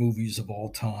favorite movies of all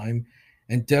time,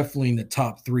 and definitely in the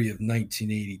top three of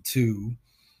 1982.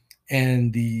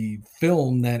 And the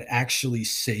film that actually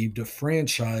saved a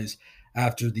franchise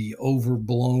after the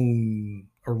overblown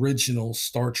original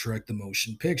Star Trek the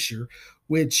Motion Picture,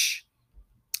 which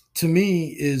to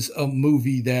me is a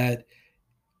movie that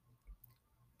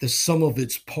the sum of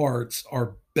its parts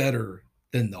are better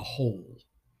than the whole.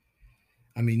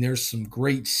 I mean, there's some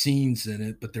great scenes in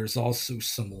it, but there's also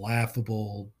some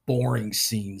laughable, boring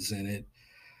scenes in it.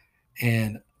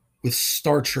 And with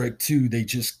Star Trek 2, they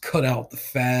just cut out the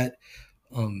fat,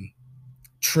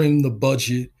 trim the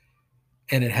budget,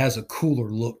 and it has a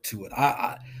cooler look to it.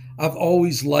 I've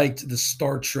always liked the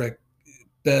Star Trek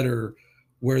better,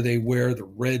 where they wear the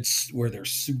reds, where their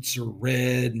suits are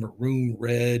red, maroon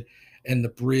red, and the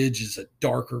bridge is a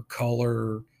darker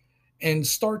color. And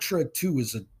Star Trek 2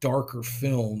 is a darker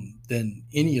film than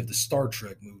any of the Star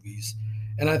Trek movies,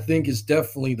 and I think is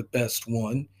definitely the best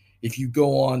one. If you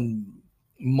go on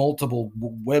multiple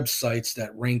websites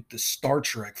that rank the Star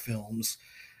Trek films,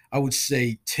 I would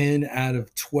say 10 out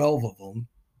of 12 of them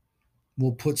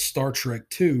will put Star Trek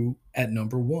 2 at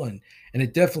number one, and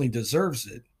it definitely deserves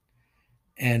it.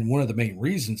 And one of the main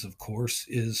reasons, of course,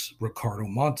 is Ricardo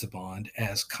Montalban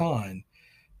as Khan,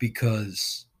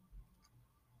 because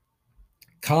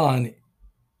Khan,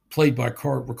 played by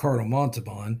Ricardo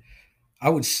Montalban, I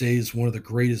would say is one of the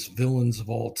greatest villains of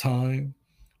all time,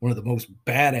 one of the most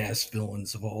badass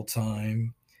villains of all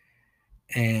time.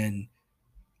 And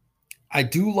I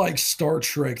do like Star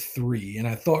Trek 3, and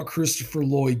I thought Christopher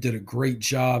Lloyd did a great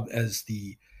job as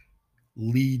the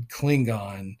lead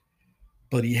Klingon,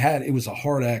 but it was a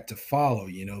hard act to follow.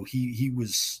 He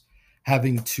was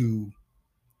having to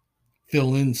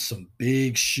fill in some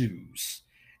big shoes,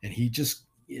 and he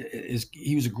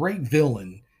was a great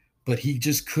villain, but he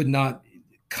just could not.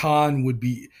 Khan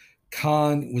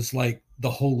was like the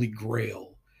holy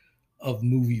grail of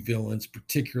movie villains,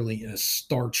 particularly in a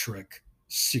Star Trek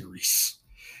series.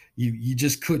 You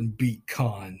just couldn't beat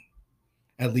Khan,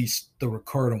 at least the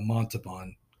Ricardo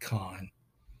Montalban Khan.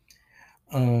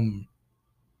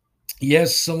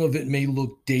 Yes, some of it may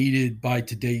look dated by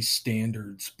today's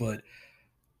standards, but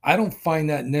I don't find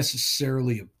that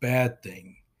necessarily a bad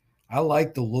thing. I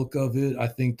like the look of it. I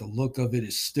think the look of it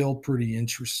is still pretty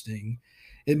interesting.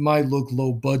 It might look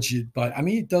low budget, but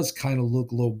it does kind of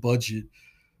look low budget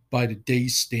by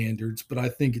today's standards, but I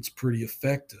think it's pretty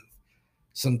effective.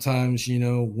 Sometimes,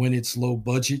 when it's low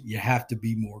budget, you have to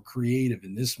be more creative,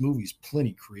 and this movie's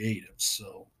plenty creative.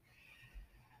 So,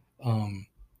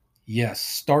 yes,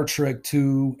 Star Trek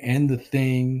 2 and The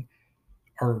Thing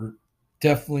are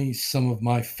definitely some of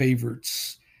my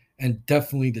favorites, and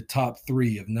definitely the top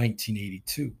three of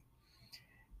 1982.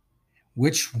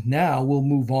 Which now we'll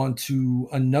move on to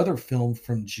another film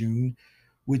from June,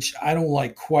 which I don't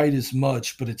like quite as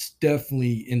much, but it's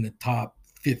definitely in the top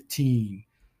 15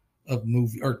 of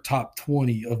top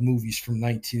 20 of movies from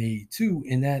 1982,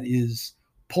 and that is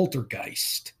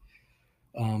Poltergeist,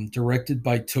 directed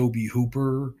by Tobe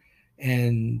Hooper,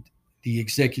 and the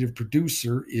executive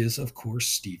producer is, of course,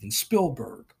 Steven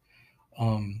Spielberg.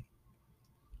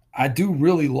 I do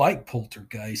really like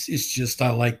Poltergeist. It's just I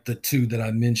like the two that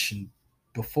I mentioned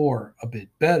before a bit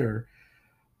better.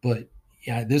 But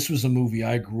yeah, this was a movie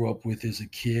I grew up with as a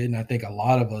kid, and I think a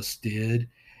lot of us did.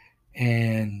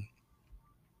 And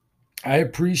I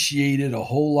appreciate it a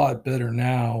whole lot better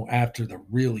now after the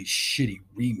really shitty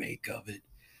remake of it.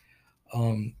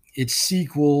 Its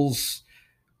sequels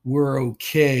were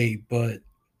okay, but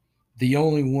the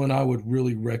only one I would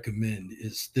really recommend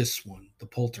is this one, the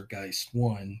Poltergeist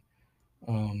one.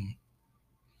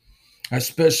 I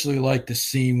especially like the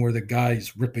scene where the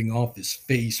guy's ripping off his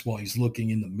face while he's looking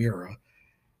in the mirror.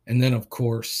 And then, of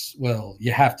course, well,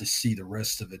 you have to see the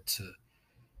rest of it to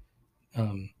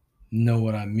um, know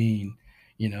what I mean.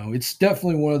 It's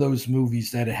definitely one of those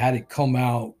movies that had it come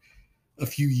out a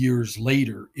few years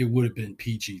later, it would have been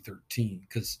PG-13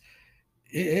 because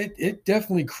it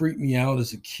definitely creeped me out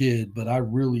as a kid. But I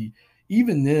really,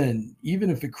 even then, even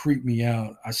if it creeped me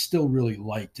out, I still really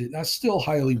liked it. And I still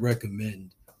highly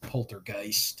recommend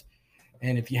Poltergeist.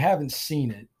 And if you haven't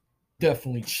seen it,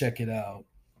 definitely check it out.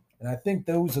 And I think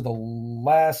those are the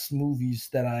last movies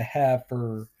that I have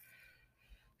for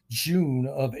June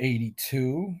of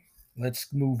 82.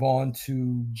 Let's move on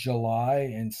to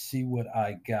July and see what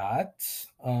I got.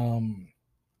 Um,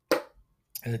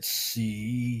 let's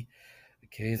see.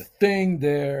 Okay, the thing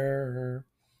there.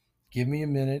 Give me a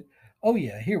minute. Oh,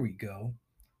 yeah, here we go.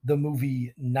 The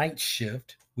movie Night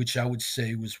Shift, which I would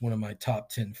say was one of my top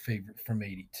 10 favorite from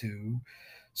 82,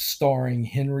 starring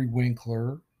Henry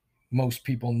Winkler. Most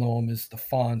people know him as the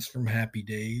Fonz from Happy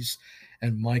Days,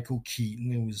 and Michael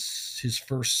Keaton. It was his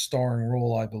first starring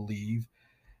role, I believe,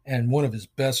 and one of his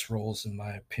best roles, in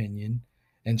my opinion.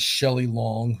 And Shelley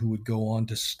Long, who would go on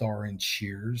to star in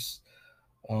Cheers.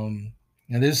 Um,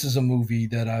 and this is a movie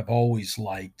that I've always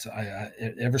liked.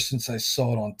 Ever since I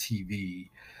saw it on TV.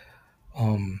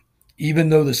 Um, Even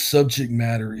though the subject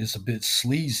matter is a bit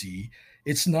sleazy,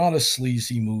 it's not a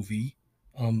sleazy movie.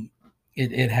 Um,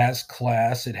 it has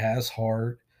class, it has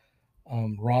heart.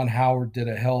 Ron Howard did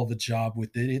a hell of a job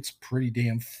with it. It's pretty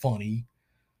damn funny.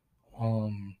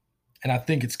 Um, and I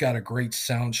think it's got a great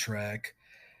soundtrack.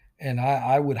 And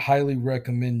I would highly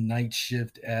recommend Night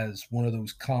Shift as one of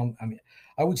those I mean,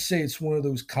 I would say it's one of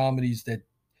those comedies that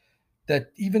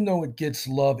even though it gets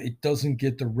love, it doesn't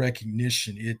get the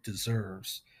recognition it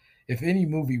deserves. If any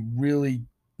movie really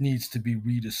needs to be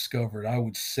rediscovered, I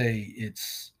would say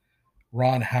it's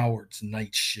Ron Howard's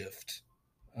Night Shift.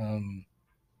 Um,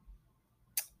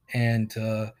 and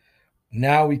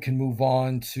Now we can move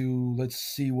on to, let's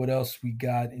see what else we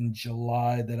got in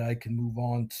July that I can move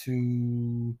on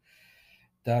to.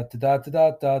 Dot dot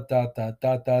dot dot dot dot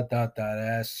dot dot dot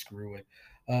dot. Screw it.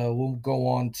 We'll go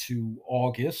on to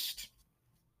August,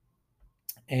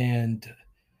 and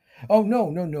oh,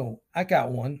 no, I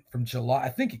got one from July. I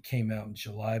think it came out in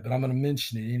July, but I'm going to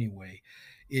mention it anyway.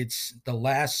 It's The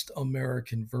Last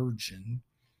American Virgin.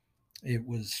 It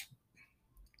was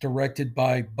directed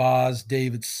by Boz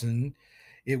Davidson.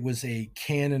 It was a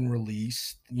canon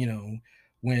release,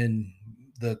 when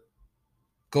the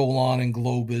Golan and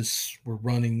Globus were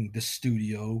running the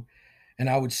studio. And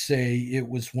I would say it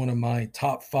was one of my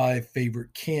top 5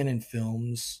 favorite canon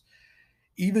films,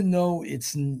 even though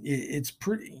it's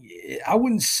pretty. I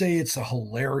wouldn't say it's a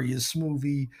hilarious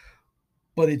movie,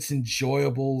 but it's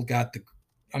enjoyable.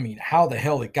 I mean, how the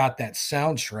hell it got that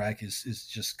soundtrack is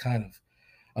just kind of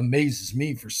amazes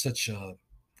me for such a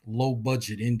low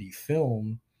budget indie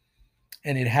film.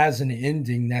 And it has an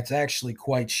ending that's actually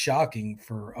quite shocking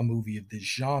for a movie of this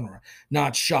genre.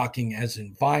 Not shocking as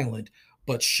in violent,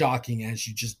 but shocking as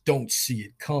you just don't see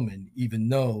it coming, even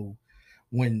though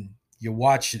when you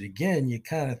watch it again, you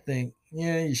kind of think,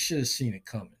 yeah, you should have seen it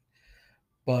coming.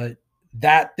 But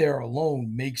that there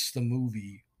alone makes the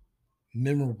movie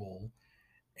memorable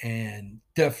and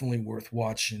definitely worth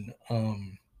watching.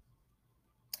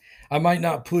 I might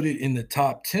not put it in the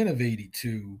top 10 of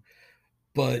 82,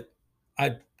 but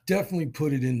I definitely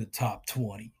put it in the top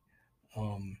 20.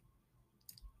 Um,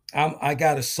 I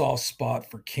got a soft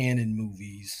spot for canon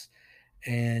movies,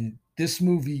 and this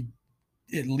movie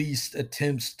at least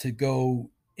attempts to go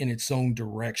in its own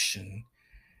direction.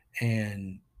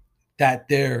 And that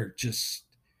there just,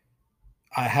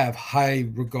 I have high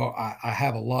regard, I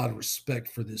have a lot of respect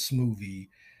for this movie.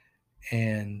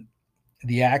 And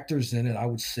the actors in it, I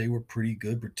would say, were pretty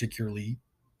good, particularly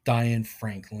Diane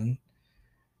Franklin.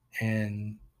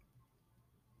 And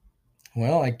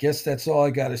well, I guess that's all I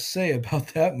got to say about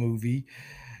that movie.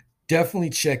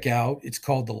 Definitely check out. It's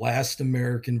called The Last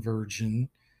American Virgin.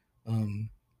 Um,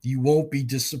 you won't be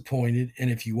disappointed, and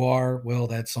if you are, well,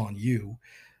 that's on you.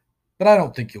 But I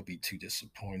don't think you'll be too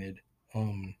disappointed.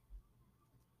 Um,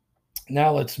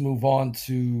 Now let's move on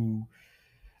to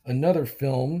another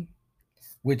film.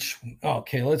 Let's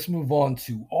move on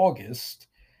to August,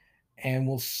 and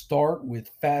we'll start with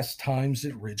Fast Times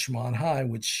at Ridgemont High,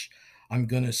 which I'm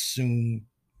going to assume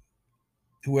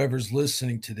whoever's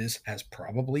listening to this has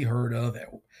probably heard of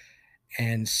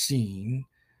and seen.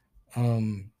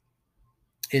 Um,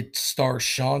 it stars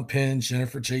Sean Penn,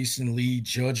 Jennifer Jason Leigh,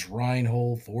 Judge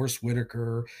Reinhold, Forrest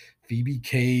Whitaker, Phoebe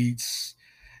Cates.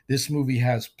 This movie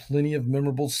has plenty of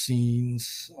memorable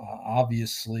scenes,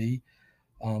 obviously.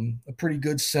 A pretty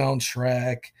good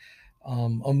soundtrack.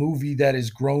 A movie that has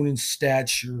grown in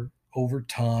stature over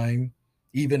time,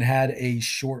 even had a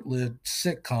short lived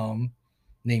sitcom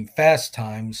named Fast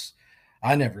Times.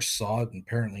 I never saw it, and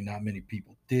apparently not many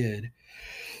people did.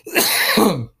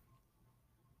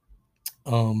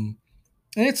 um,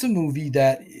 and it's a movie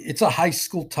that it's a high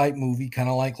school type movie, kind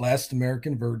of like Last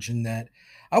American Virgin, that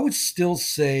I would still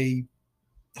say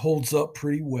holds up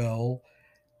pretty well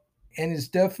and is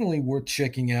definitely worth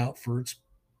checking out for its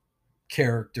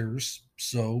characters.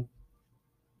 So,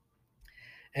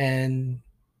 and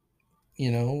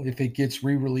if it gets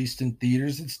re-released in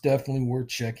theaters, it's definitely worth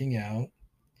checking out.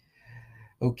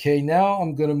 Okay, now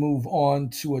I'm going to move on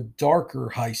to a darker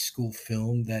high school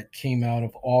film that came out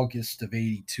of August of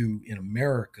 82 in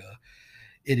America.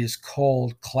 It is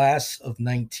called Class of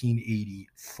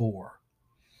 1984.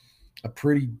 A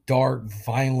pretty dark,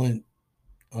 violent,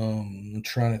 I'm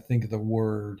trying to think of the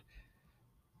word.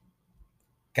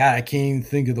 God, I can't even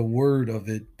think of the word of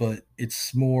it, but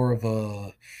it's more of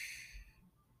a,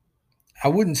 I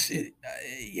wouldn't say,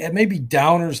 yeah, maybe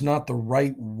downer's not the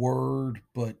right word,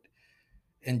 but,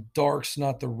 and dark's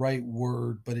not the right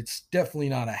word, but it's definitely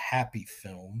not a happy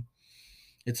film.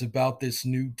 It's about this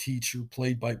new teacher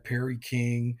played by Perry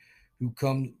King who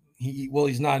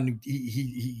he's not new,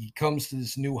 he comes to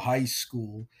this new high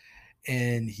school,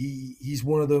 and he's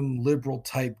one of them liberal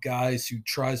type guys who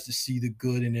tries to see the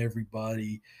good in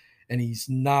everybody, and he's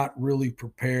not really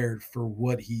prepared for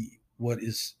what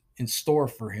is in store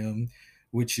for him,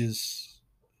 which is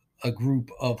a group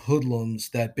of hoodlums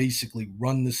that basically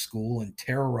run the school and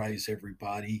terrorize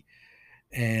everybody.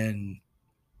 And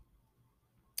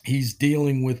he's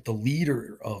dealing with the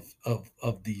leader of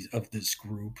this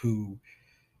group, who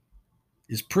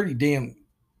is pretty damn,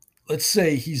 let's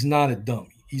say he's not a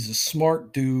dummy. He's a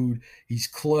smart dude, he's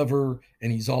clever,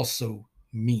 and he's also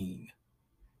mean.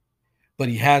 But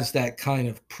he has that kind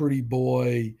of pretty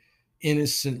boy,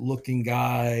 innocent looking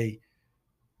guy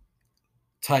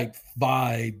type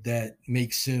vibe that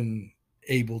makes him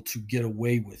able to get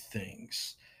away with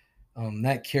things.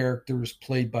 That character is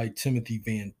played by Timothy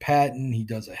Van Patten. He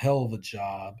does a hell of a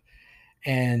job.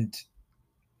 And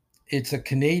it's a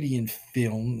Canadian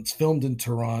film. It's filmed in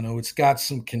Toronto. It's got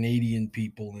some Canadian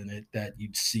people in it that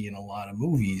you'd see in a lot of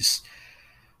movies.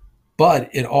 But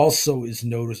it also is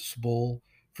noticeable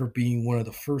for being one of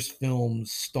the first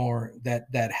films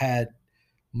that had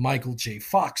Michael J.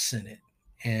 Fox in it.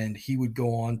 And he would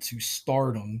go on to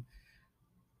stardom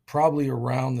probably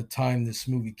around the time this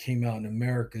movie came out in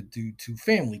America due to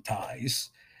Family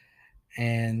Ties.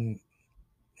 And,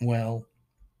 well,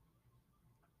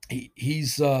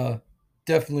 he's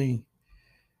definitely,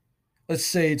 let's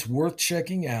say it's worth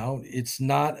checking out. It's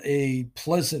not a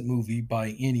pleasant movie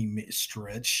by any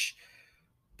stretch,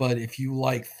 but if you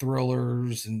like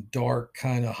thrillers and dark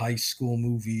kind of high school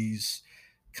movies,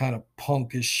 kind of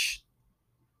punkish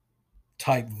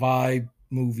type vibe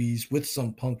movies with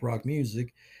some punk rock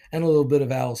music and a little bit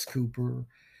of Alice Cooper,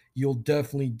 you'll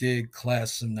definitely dig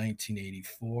Class of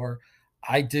 1984.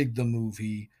 I dig the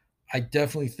movie. I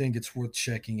definitely think it's worth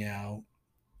checking out.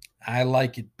 I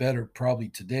like it better probably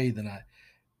today than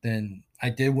I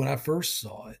did when I first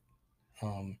saw it.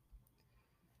 Um,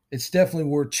 it's definitely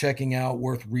worth checking out,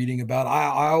 worth reading about.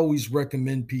 I always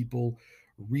recommend people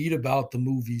read about the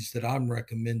movies that I'm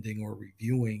recommending or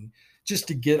reviewing, just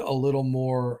to get a little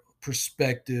more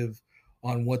perspective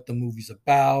on what the movie's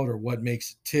about, or what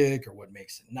makes it tick, or what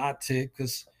makes it not tick,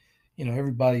 because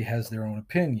everybody has their own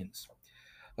opinions.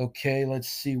 Okay, let's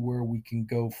see where we can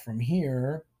go from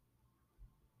here.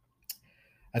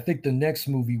 I think the next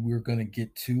movie we're going to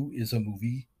get to is a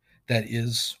movie that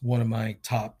is one of my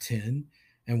top 10,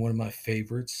 and one of my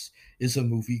favorites is a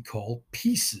movie called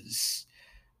Pieces,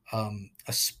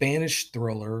 a Spanish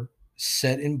thriller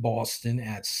set in Boston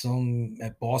at some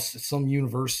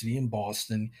university in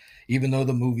Boston, even though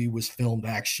the movie was filmed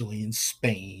actually in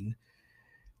Spain.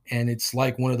 And it's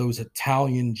like one of those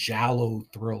Italian giallo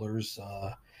thrillers.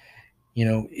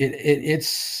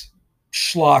 It's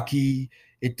schlocky.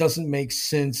 It doesn't make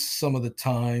sense some of the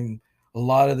time. A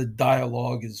lot of the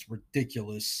dialogue is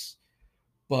ridiculous,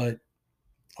 but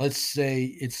let's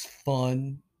say it's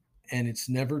fun and it's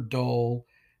never dull.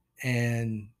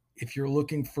 And if you're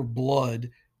looking for blood,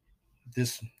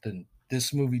 this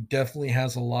movie definitely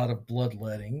has a lot of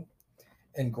bloodletting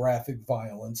and graphic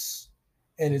violence,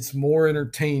 and it's more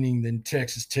entertaining than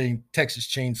Texas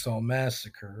Chainsaw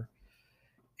Massacre.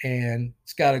 And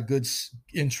it's got a good,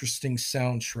 interesting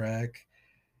soundtrack,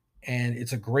 and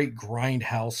it's a great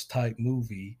grindhouse type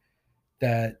movie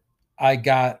that I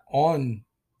got on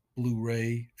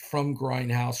Blu-ray from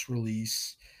Grindhouse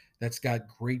release. that's got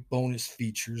great bonus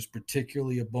features,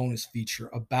 particularly a bonus feature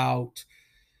about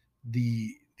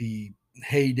the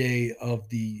heyday of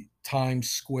the Times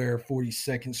Square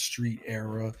 42nd Street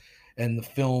era and the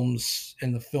films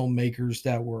and the filmmakers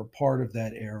that were a part of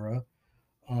that era.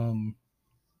 Um,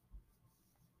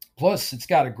 Plus, it's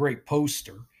got a great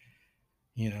poster,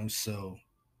 so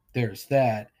there's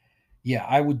that. Yeah,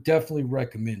 I would definitely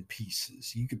recommend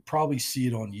Pieces. You could probably see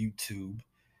it on YouTube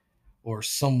or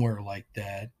somewhere like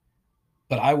that.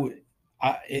 But I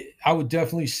would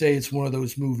definitely say it's one of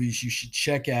those movies you should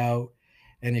check out,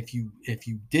 and if you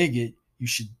dig it, you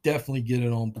should definitely get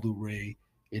it on Blu-ray.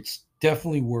 It's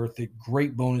definitely worth it.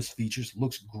 Great bonus features,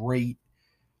 looks great,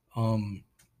 um,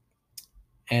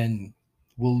 and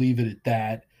we'll leave it at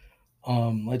that.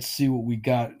 Let's see what we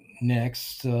got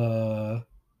next. Okay,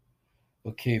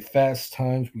 Fast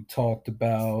Times we talked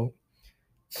about.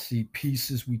 Let's see,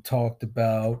 Pieces we talked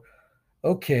about.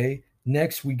 Okay,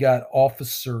 next we got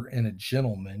Officer and a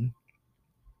Gentleman,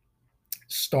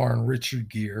 starring Richard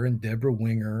Gere and Deborah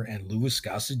Winger and Louis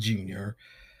Gossett Jr.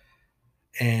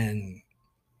 And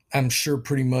I'm sure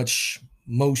pretty much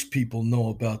most people know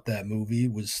about that movie.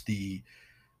 It was I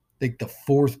think the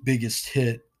fourth biggest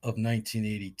hit of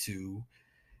 1982.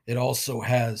 It also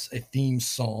has a theme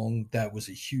song that was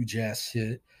a huge ass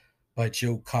hit by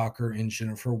Joe Cocker and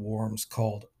Jennifer Warnes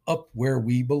called Up Where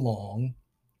We Belong.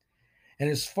 And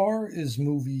as far as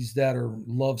movies that are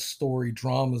love story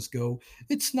dramas go,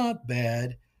 it's not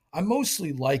bad. I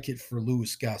mostly like it for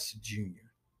Louis Gossett Jr.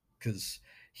 because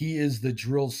he is the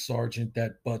drill sergeant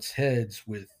that butts heads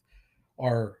with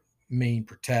our main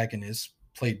protagonist,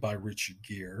 played by Richard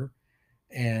Gere.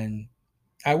 And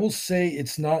I will say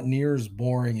it's not near as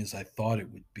boring as I thought it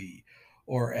would be,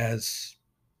 or as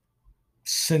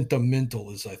sentimental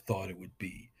as I thought it would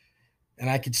be. And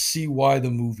I could see why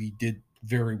the movie did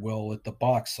very well at the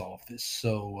box office.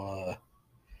 So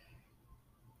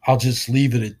I'll just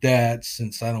leave it at that,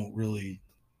 since I don't really,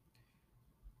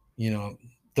 you know,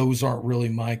 those aren't really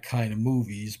my kind of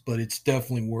movies, but it's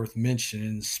definitely worth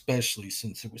mentioning, especially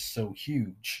since it was so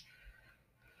huge.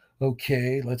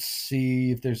 Okay, let's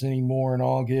see if there's any more in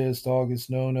August. August,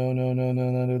 no, no, no, no, no,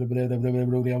 no, no.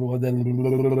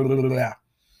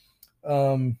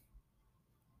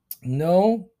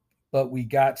 No, but we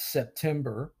got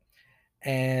September.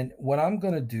 And what I'm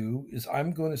going to do is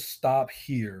I'm going to stop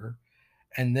here,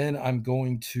 and then I'm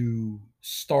going to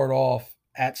start off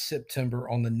at September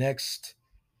on the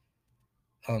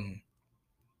um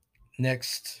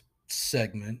next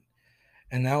segment,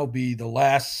 and that'll be the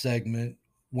last segment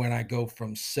when I go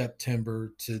from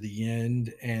September to the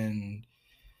end, and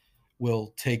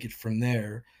we'll take it from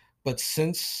there. But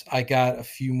since I got a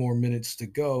few more minutes to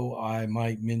go, I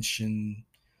might mention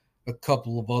a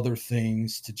couple of other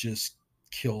things to just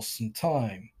kill some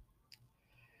time.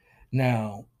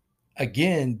 Now,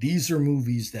 again, these are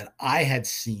movies that I had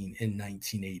seen in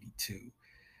 1982.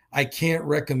 I can't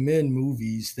recommend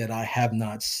movies that I have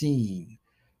not seen.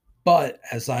 But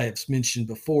as I have mentioned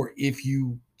before, if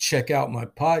you check out my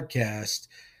podcast,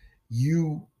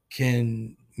 you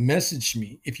can message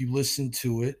me if you listen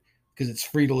to it, because it's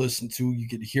free to listen to. You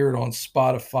could hear it on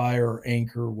Spotify or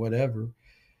Anchor or whatever.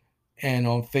 And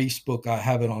on Facebook, I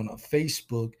have it on a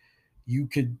Facebook.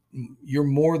 You're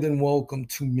more than welcome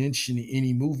to mention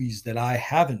any movies that I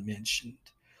haven't mentioned,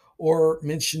 or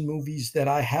mention movies that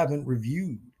I haven't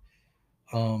reviewed.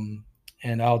 Um,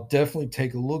 and I'll definitely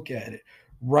take a look at it.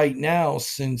 Right now,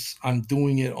 since I'm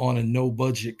doing it on a no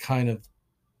budget kind of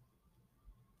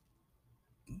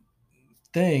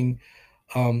thing,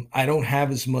 I don't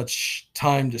have as much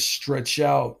time to stretch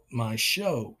out my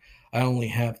show. I only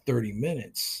have 30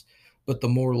 minutes. But the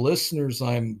more listeners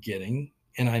I'm getting,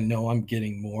 and I know I'm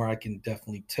getting more, I can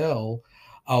definitely tell,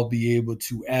 I'll be able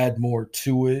to add more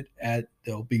to it.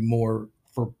 There'll be more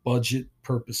for budget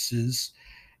purposes,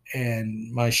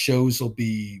 and my shows will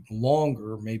be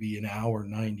longer, maybe an hour,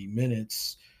 90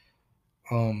 minutes.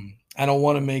 I don't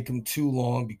want to make them too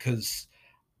long, because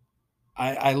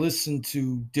I listen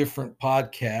to different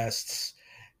podcasts,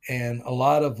 and a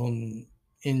lot of them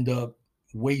end up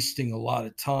wasting a lot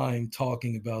of time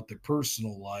talking about their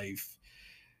personal life,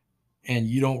 and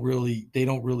they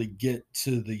don't really get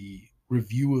to the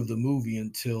review of the movie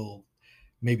until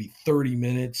maybe 30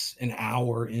 minutes, an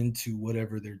hour into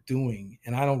whatever they're doing.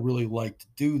 And I don't really like to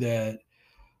do that.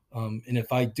 And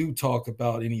if I do talk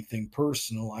about anything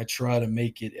personal, I try to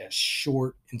make it as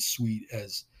short and sweet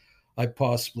as I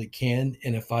possibly can.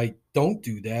 And if I don't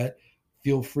do that,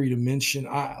 feel free to mention,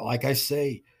 like I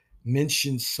say,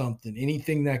 mention something,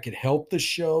 anything that could help the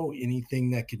show,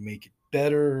 anything that could make it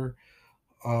better.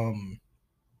 Um,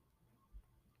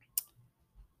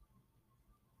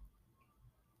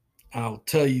 I'll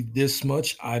tell you this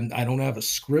much. I don't have a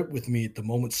script with me at the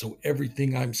moment, so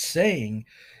everything I'm saying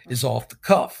is off the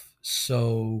cuff.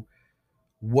 So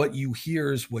what you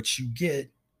hear is what you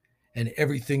get, and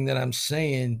everything that I'm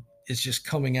saying is just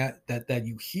coming at that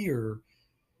you hear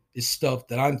is stuff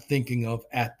that I'm thinking of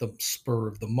at the spur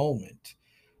of the moment.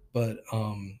 But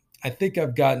I think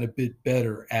I've gotten a bit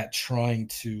better at trying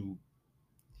to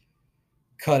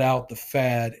cut out the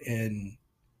fad and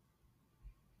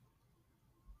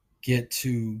get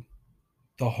to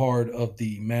the heart of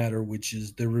the matter, which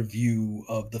is the review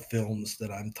of the films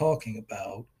that I'm talking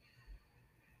about.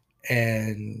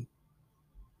 And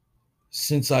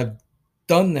since I've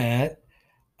done that,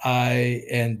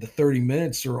 and the 30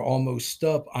 minutes are almost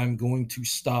up, I'm going to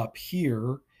stop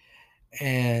here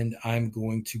and I'm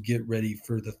going to get ready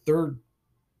for the third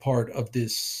part of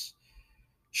this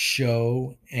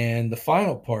show and the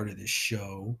final part of this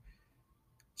show.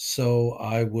 So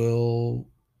I will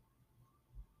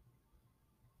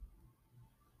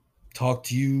talk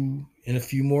to you in a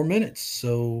few more minutes.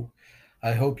 So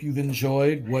I hope you've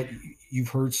enjoyed what you've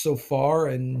heard so far,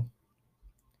 and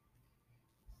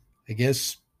I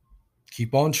guess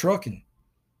keep on trucking.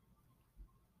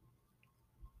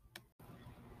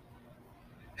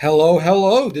 Hello,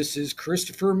 hello. This is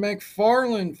Christopher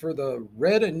McFarland for the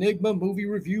Red Enigma Movie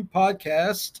Review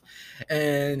Podcast.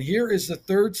 And here is the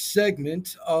third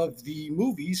segment of the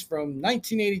movies from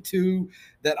 1982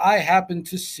 that I happened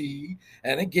to see.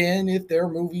 And again, if there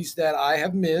are movies that I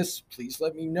have missed, please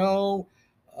let me know.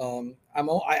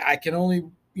 I can only,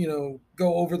 go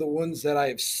over the ones that I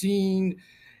have seen.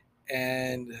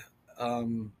 And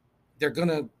they're going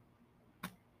to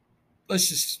let's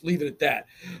just leave it at that.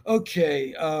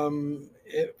 Okay.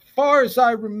 As far as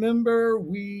I remember,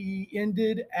 we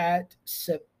ended at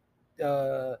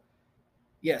September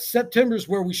is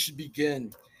where we should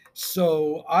begin.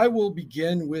 So I will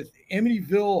begin with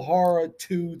Amityville Horror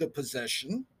 2: The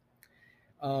Possession.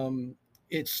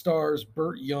 It stars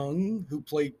Burt Young, who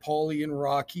played Paulie and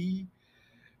Rocky,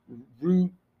 Rutanya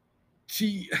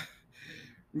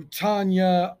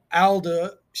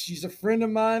Alda. She's a friend of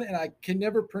mine, and I can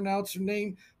never pronounce her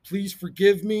name. Please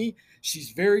forgive me.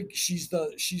 She's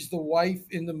the wife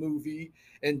in the movie,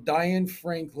 and Diane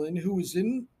Franklin, who is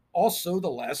in also The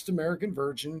Last American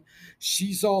Virgin.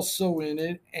 She's also in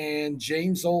it, and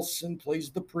James Olsen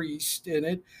plays the priest in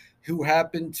it, who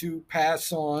happened to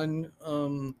pass on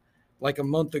like a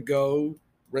month ago.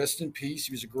 Rest in peace.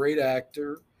 He was a great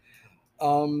actor.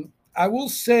 I will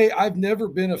say I've never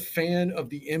been a fan of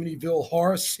the Amityville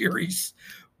Horror series,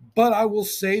 but I will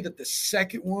say that the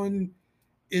second one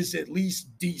is at least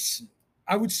decent.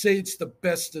 I would say it's the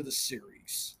best of the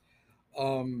series.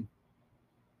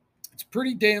 It's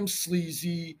pretty damn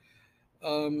sleazy,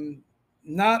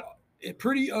 not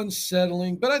pretty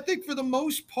unsettling, but I think for the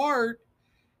most part,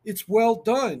 it's well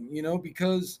done,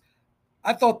 because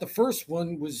I thought the first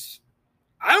one was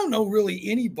I don't know really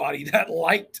anybody that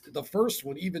liked the first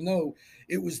one, even though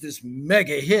it was this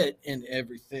mega hit and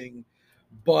everything.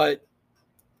 But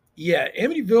yeah,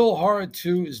 Amityville Horror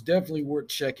 2 is definitely worth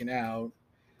checking out.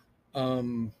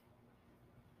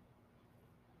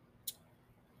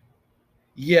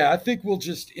 Yeah, I think we'll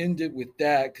just end it with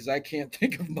that because I can't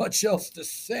think of much else to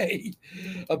say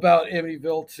about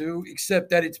Amityville 2,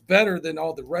 except that it's better than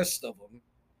all the rest of them.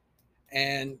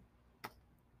 And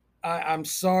I'm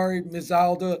sorry, Ms.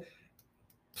 Alda.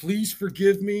 Please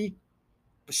forgive me.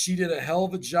 She did a hell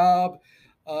of a job.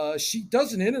 She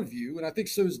does an interview, and I think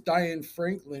so is Diane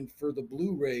Franklin for the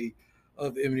Blu-ray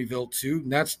of Amityville 2,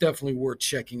 and that's definitely worth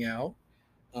checking out.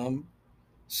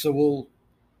 So we'll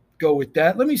go with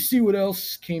that. Let me see what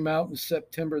else came out in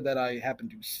September that I happened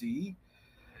to see.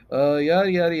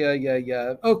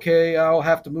 Yeah. Okay, I'll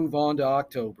have to move on to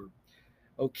October.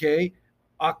 Okay,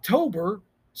 October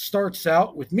starts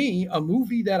out with me, a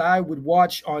movie that I would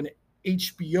watch on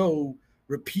HBO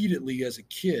repeatedly as a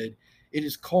kid. It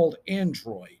is called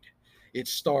Android. It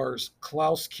stars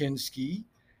Klaus Kinski,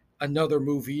 another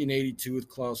movie in '82 with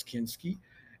Klaus Kinski,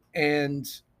 and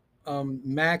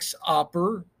Max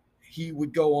Opper. He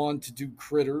would go on to do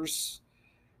Critters.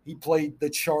 He played the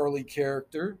Charlie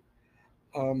character.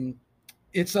 Um,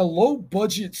 it's a low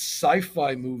budget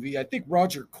sci-fi movie. I think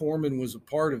Roger Corman was a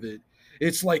part of it.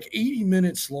 It's like 80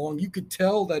 minutes long. You could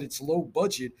tell that it's low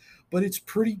budget, but it's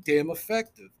pretty damn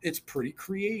effective. It's pretty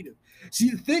creative. See,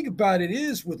 the thing about it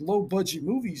is with low budget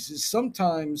movies is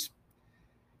sometimes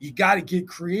you got to get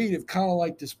creative, kind of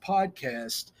like this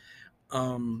podcast.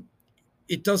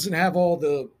 It doesn't have all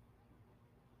the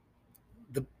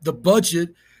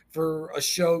budget for a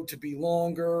show to be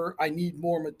longer. I need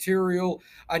more material.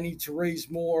 I need to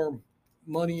raise more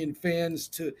money and fans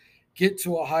to get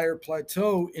to a higher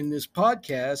plateau in this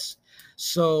podcast.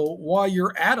 So while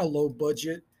you're at a low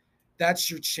budget,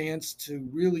 that's your chance to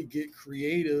really get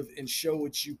creative and show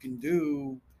what you can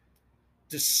do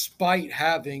despite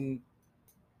having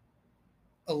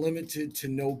a limited to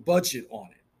no budget on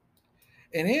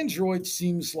it. And Android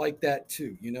seems like that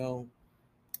too, you know.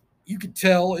 You could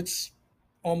tell it's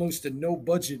almost a no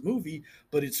budget movie,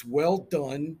 but it's well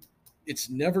done. It's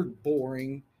never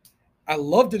boring. I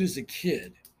loved it as a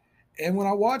kid. And when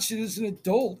I watched it as an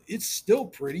adult, it's still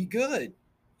pretty good.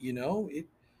 You know, it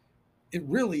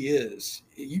really is.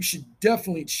 You should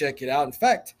definitely check it out. In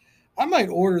fact, I might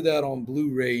order that on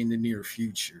Blu-ray in the near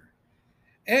future.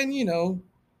 And you know,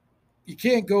 you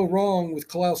can't go wrong with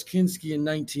Klaus Kinski in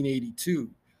 1982.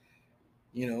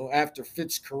 You know, after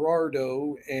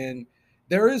Fitzcarraldo, and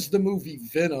there is the movie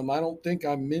Venom. I don't think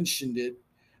I mentioned it.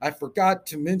 I forgot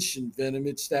to mention Venom.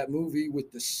 It's that movie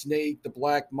with the snake, the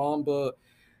black mamba.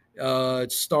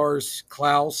 It stars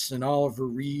Klaus and Oliver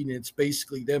Reed, and it's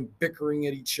basically them bickering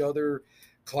at each other.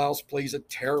 Klaus plays a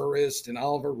terrorist, and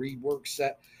Oliver Reed works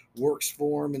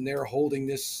for him, and they're holding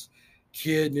this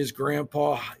kid and his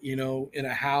grandpa, you know, in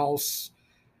a house,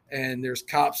 and there's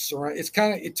cops around.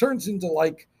 It turns into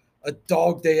like a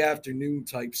Dog Day Afternoon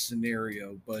type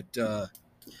scenario, but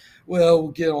well,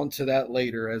 we'll get on to that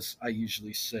later, as I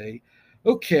usually say.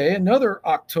 Okay, another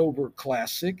October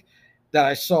classic that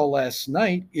I saw last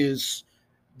night is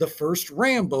the first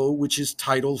Rambo, which is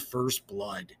titled First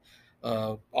Blood.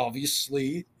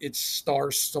 Obviously, it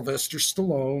stars Sylvester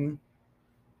Stallone.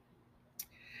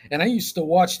 And I used to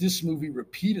watch this movie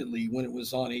repeatedly when it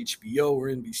was on HBO or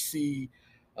NBC.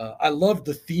 I loved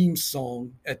the theme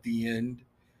song at the end.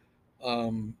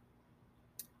 Um,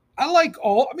 I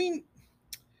mean,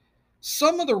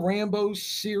 some of the Rambo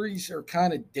series are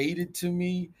kind of dated to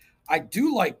me. I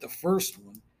do like the first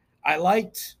one.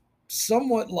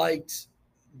 Somewhat liked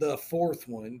the fourth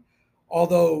one,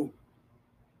 although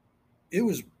it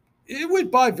was, it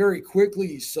went by very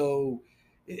quickly. So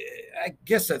I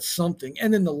guess that's something.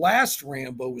 And then the last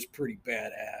Rambo was pretty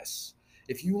badass.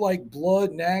 If you like blood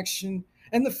and action,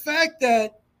 and the fact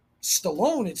that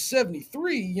Stallone at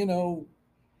 73, you know,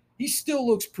 he still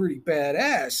looks pretty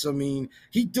badass. I mean,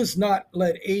 he does not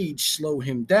let age slow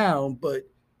him down, but,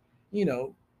 you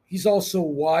know, he's also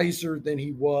wiser than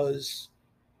he was,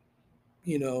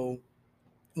 you know,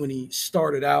 when he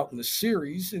started out in the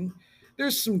series. And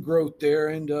there's some growth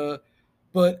there.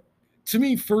 But to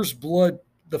me, First Blood,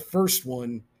 the first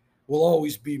one, will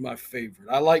always be my favorite.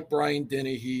 I like Brian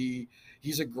Dennehy.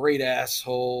 He's a great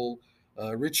asshole.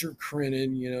 Richard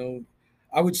Crennan, you know,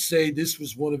 I would say this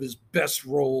was one of his best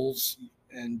roles,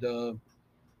 and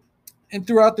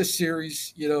throughout the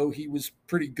series, you know, he was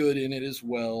pretty good in it as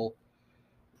well.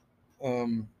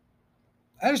 Um,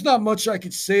 there's not much I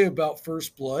could say about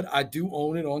First Blood. I do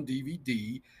own it on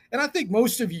DVD, and I think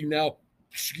most of you now,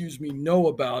 know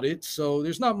about it. So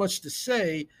there's not much to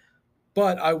say,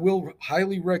 but I will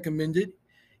highly recommend it.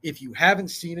 If you haven't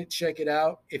seen it, check it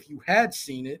out. If you had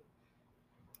seen it,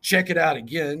 check it out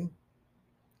again.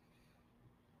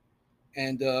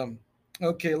 And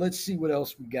okay, let's see what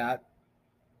else we got.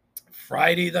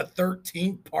 Friday the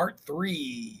 13th, Part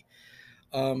 3.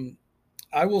 Um,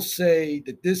 I will say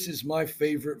that this is my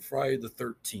favorite Friday the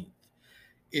 13th.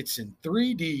 It's in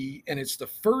 3D, and it's the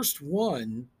first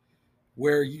one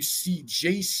where you see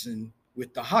Jason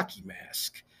with the hockey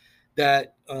mask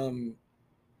that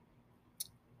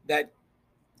that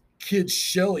kid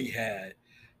Shelley had.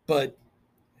 But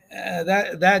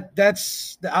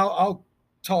I'll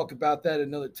talk about that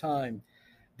another time.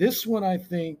 This one, I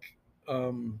think,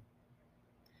 I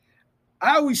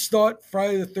always thought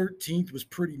Friday the 13th was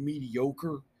pretty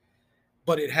mediocre,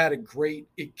 but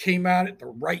it came out at the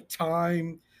right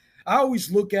time. I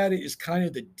always look at it as kind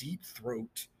of the deep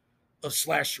throat of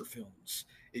slasher films.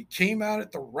 It came out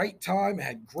at the right time, it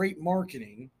had great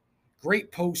marketing,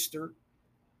 great poster.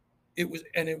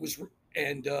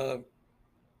 And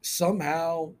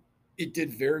somehow it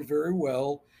did very, very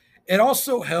well. It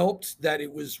also helped that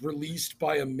it was released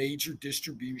by a major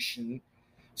distribution.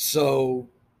 So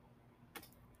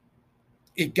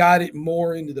it got it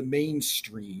more into the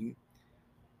mainstream.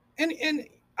 And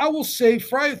I will say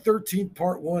Friday the 13th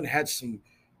Part 1 had some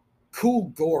cool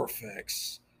gore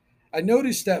effects. I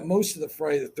noticed that most of the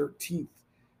Friday the 13th,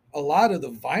 a lot of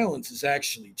the violence is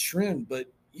actually trimmed, but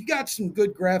you got some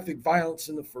good graphic violence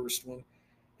in the first one.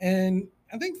 And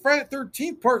I think Friday the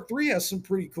 13th Part 3 has some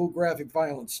pretty cool graphic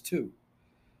violence too.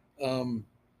 Um,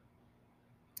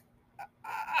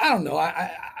 I don't know.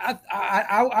 I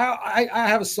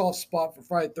have a soft spot for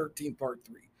Friday the 13th Part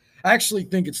 3. I actually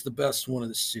think it's the best one of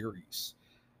the series.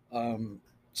 Um,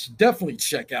 So definitely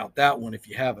check out that one if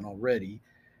you haven't already.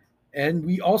 And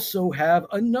we also have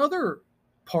another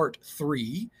part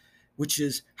three, which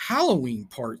is Halloween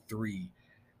part three.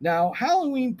 Now,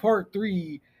 Halloween part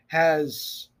three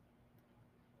has,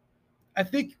 I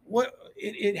think,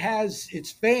 it has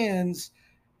its fans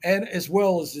and as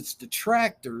well as its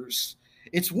detractors.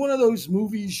 It's one of those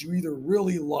movies you either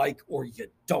really like or you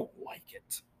don't like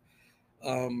it.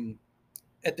 Um,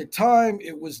 at the time,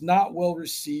 it was not well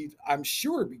received, I'm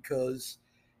sure, because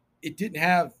it didn't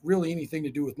have really anything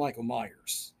to do with Michael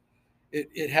Myers.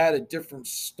 It had a different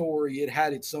story, it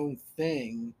had its own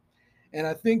thing. And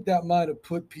I think that might have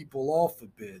put people off a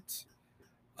bit.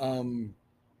 Um,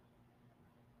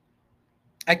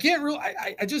 I can't really,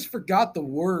 I just forgot the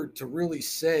word to really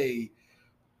say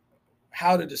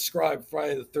how to describe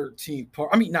Friday the 13th part.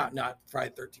 I mean, not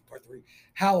Friday the 13th part three,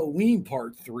 Halloween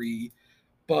part three.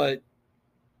 But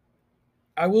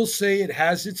I will say it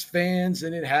has its fans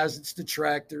and it has its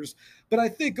detractors. But I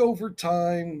think over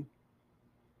time,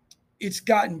 it's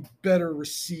gotten better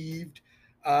received.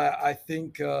 I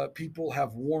think people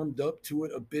have warmed up to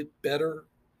it a bit better.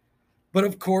 But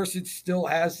of course, it still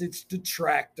has its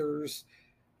detractors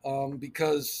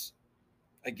because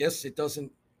I guess it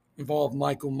doesn't involve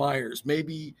Michael Myers.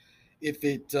 Maybe if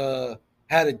it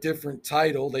had a different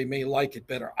title, they may like it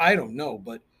better. I don't know.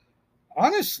 But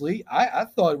honestly, I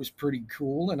thought it was pretty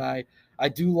cool. And I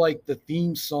do like the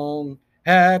theme song.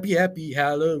 Happy, happy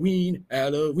Halloween,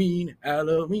 Halloween,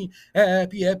 Halloween,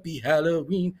 happy, happy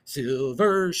Halloween,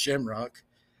 Silver Shamrock.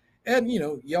 And,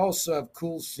 you also have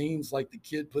cool scenes like the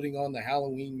kid putting on the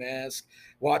Halloween mask,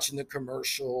 watching the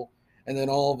commercial, and then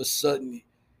all of a sudden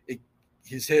it,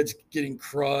 his head's getting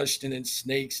crushed, and then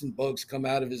snakes and bugs come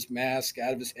out of his mask,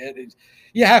 out of his head.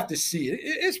 You have to see it.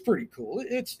 It's pretty cool.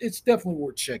 It's definitely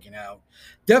worth checking out.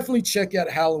 Definitely check out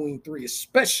Halloween 3,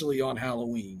 especially on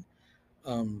Halloween.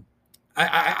 Um,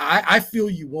 I feel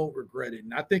you won't regret it.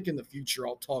 And I think in the future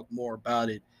I'll talk more about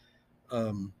it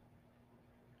um,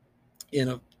 in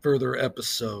a further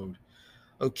episode.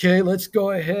 Okay, let's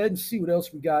go ahead and see what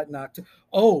else we got in October.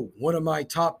 Oh, one of my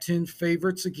top 10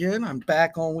 favorites again. I'm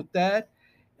back on with that.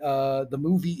 The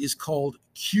movie is called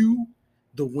Q,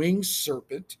 the Winged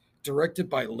Serpent, directed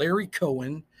by Larry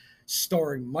Cohen,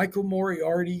 starring Michael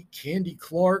Moriarty, Candy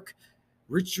Clark,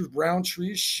 Richard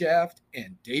Roundtree as Shaft,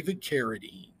 and David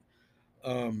Carradine.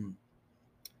 Um,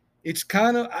 it's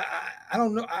kind of I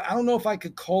don't know I don't know if I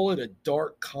could call it a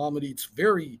dark comedy.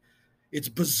 It's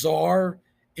bizarre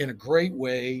in a great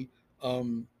way.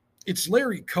 It's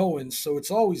Larry Cohen, so it's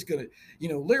always gonna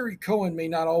Larry Cohen may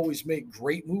not always make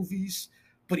great movies,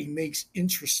 but he makes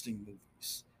interesting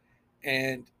movies,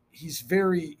 and he's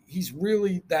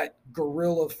really that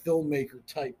guerrilla filmmaker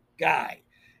type guy.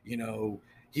 You know,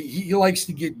 he likes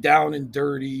to get down and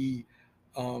dirty,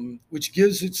 which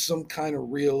gives it some kind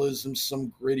of realism,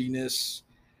 some grittiness.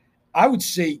 I would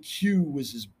say Q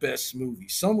was his best movie.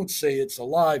 Some would say it's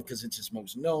Alive because it's his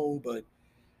most known, but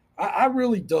I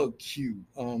really dug Q.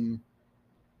 And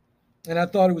I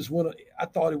thought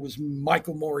it was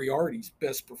Michael Moriarty's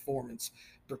best performance,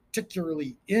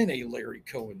 particularly in a Larry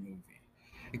Cohen movie,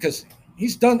 because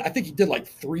I think he did like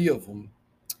three of them,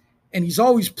 and he's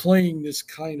always playing this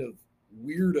kind of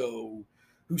weirdo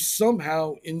who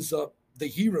somehow ends up the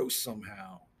hero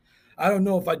somehow. I don't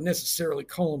know if I'd necessarily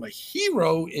call him a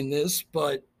hero in this,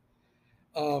 but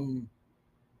um,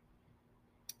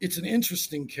 it's an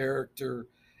interesting character,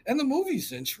 and the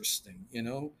movie's interesting.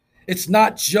 It's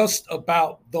not just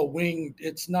about the winged.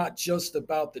 It's not just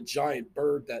about the giant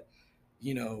bird that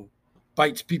you know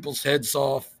bites people's heads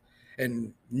off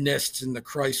and nests in the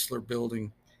Chrysler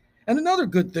Building. And another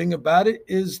good thing about it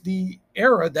is the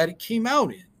era that it came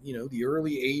out in. The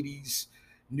early '80s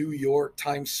New York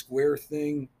Times Square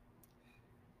thing.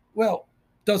 Well,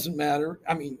 doesn't matter.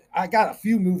 I mean, I got a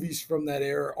few movies from that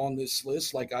era on this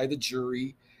list, like I, the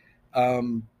Jury,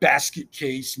 Basket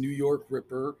Case, New York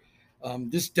Ripper.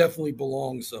 This definitely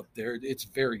belongs up there. It's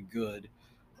very good.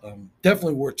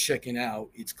 Definitely worth checking out.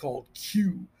 It's called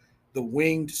Q, the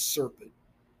Winged Serpent.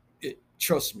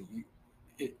 Trust me,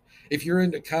 if you're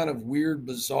into kind of weird,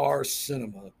 bizarre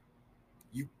cinema,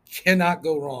 you cannot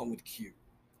go wrong with Q.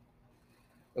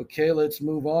 Okay, let's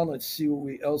move on. Let's see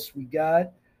what else we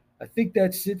got. I think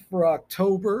that's it for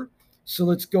October. So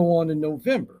let's go on to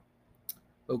November.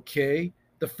 Okay,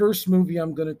 the first movie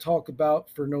I'm going to talk about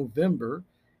for November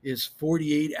is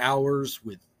 48 Hours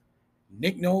with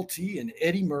Nick Nolte and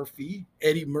Eddie Murphy.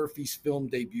 Eddie Murphy's film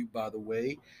debut, by the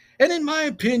way. And in my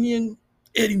opinion,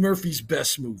 Eddie Murphy's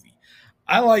best movie.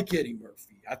 I like Eddie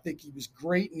Murphy. I think he was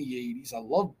great in the 80s.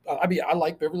 I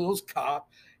like Beverly Hills Cop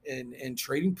and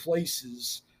Trading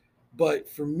Places. But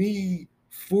for me,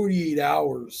 48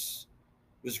 Hours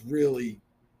was really,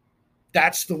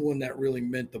 that's the one that really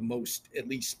meant the most, at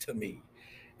least to me.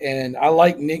 And I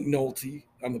like Nick Nolte.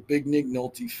 I'm a big Nick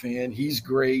Nolte fan. He's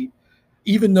great.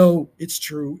 Even though it's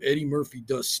true, Eddie Murphy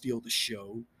does steal the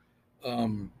show.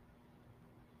 Um,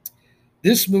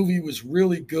 this movie was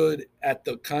really good at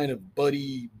the kind of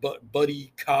buddy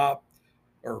cop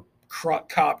or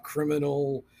cop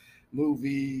criminal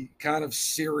movie, kind of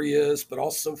serious but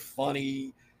also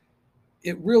funny.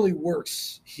 It really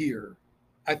works here,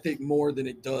 I think, more than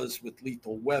it does with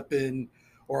Lethal Weapon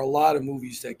or a lot of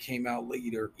movies that came out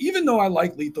later. Even though I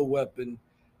like Lethal Weapon,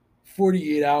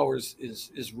 48 Hours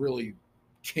is really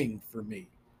king for me.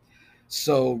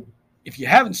 So if you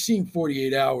haven't seen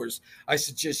 48 Hours, I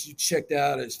suggest you check that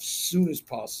out as soon as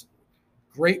possible.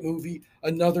 Great movie.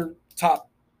 Another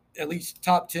at least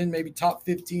top 10, maybe top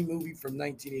 15 movie from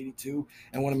 1982,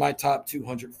 and one of my top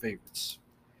 200 favorites.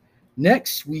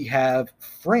 Next, we have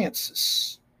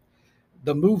Frances,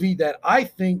 the movie that I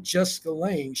think Jessica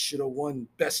Lange should have won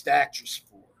Best Actress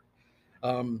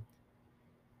for.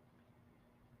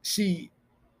 See,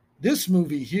 this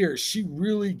movie here, she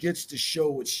really gets to show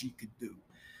what she could do.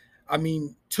 I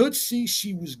mean, Tootsie,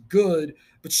 she was good,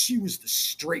 but she was the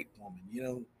straight woman, you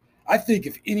know. I think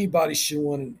if anybody should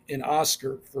win an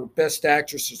Oscar for Best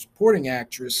Actress or Supporting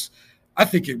Actress, I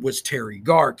think it was Terry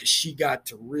Garr, because she got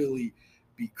to really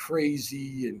be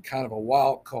crazy and kind of a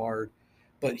wild card.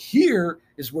 But here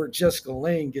is where Jessica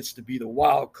Lange gets to be the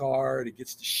wild card. It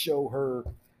gets to show her,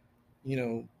 you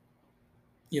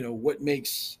know what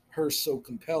makes her so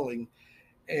compelling.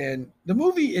 And the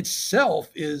movie itself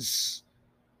is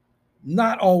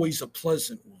not always a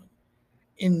pleasant one.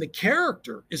 And the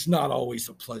character is not always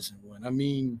a pleasant one. I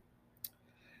mean,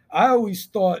 I always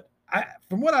thought,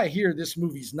 from what I hear, this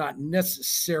movie's not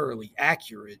necessarily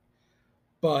accurate,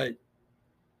 but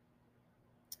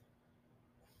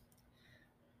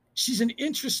she's an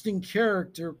interesting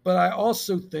character. But I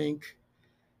also think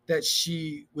that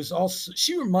she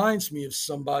reminds me of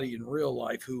somebody in real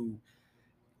life who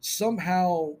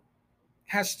somehow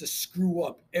has to screw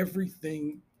up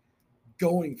everything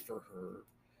going for her.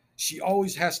 She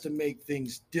always has to make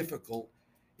things difficult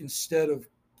instead of,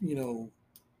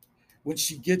 when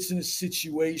she gets in a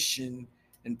situation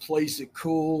and plays it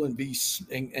cool and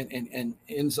and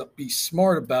ends up be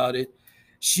smart about it,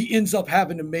 she ends up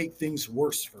having to make things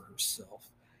worse for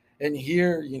herself. And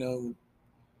here,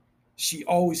 she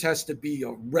always has to be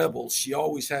a rebel. She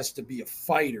always has to be a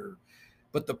fighter.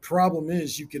 But the problem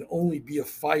is you can only be a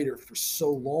fighter for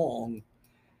so long,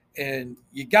 and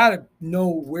you got to know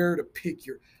where to pick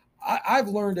I've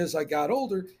learned as I got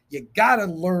older, you got to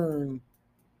learn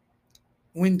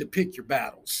when to pick your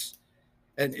battles.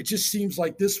 And it just seems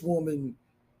like this woman,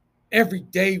 every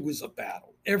day was a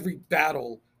battle. Every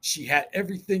battle she had,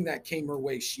 everything that came her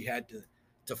way, she had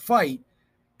to fight,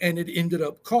 and it ended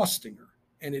up costing her,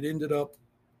 and it ended up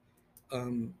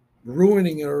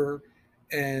ruining her.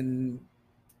 And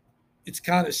it's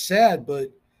kind of sad, but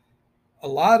a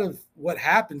lot of what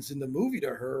happens in the movie to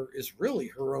her is really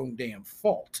her own damn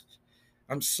fault.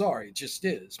 I'm sorry, it just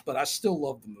is, but I still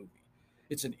love the movie.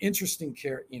 It's an interesting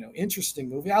interesting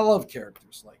movie. I love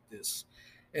characters like this.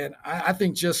 And I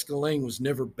think Jessica Lange was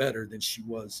never better than she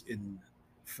was in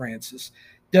Frances.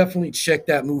 Definitely check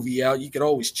that movie out. You could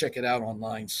always check it out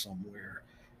online somewhere.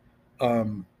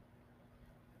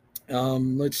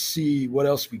 Let's see what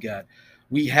else we got.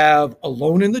 We have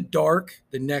Alone in the Dark,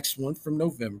 the next one from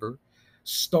November,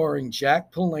 starring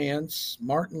Jack Palance,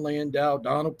 Martin Landau,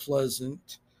 Donald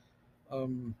Pleasant.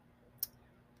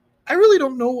 I really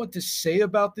don't know what to say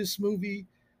about this movie.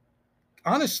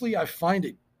 Honestly, I find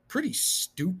it pretty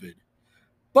stupid,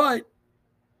 but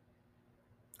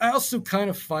I also kind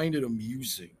of find it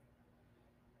amusing.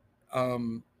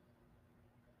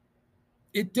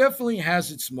 It definitely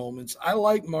has its moments. I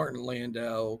like Martin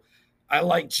Landau. I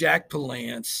like Jack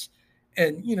Palance.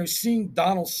 And, seeing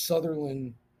Donald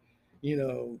Sutherland,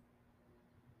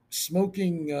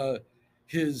 smoking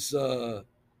his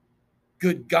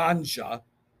good ganja,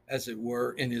 as it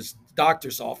were, in his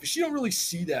doctor's office. You don't really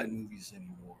see that in movies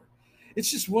anymore. It's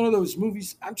just one of those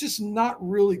movies. I'm just not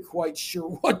really quite sure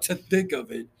what to think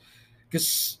of it,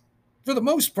 because for the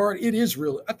most part, it is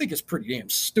really, I think it's pretty damn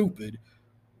stupid.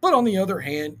 But on the other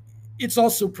hand, it's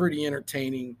also pretty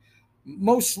entertaining,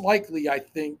 most likely, I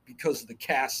think, because of the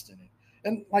cast in it.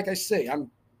 And like I say,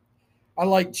 I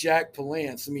like Jack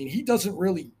Palance. I mean, he doesn't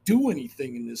really do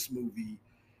anything in this movie,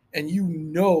 and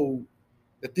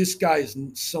that this guy is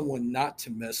someone not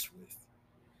to mess with.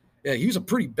 Yeah, he was a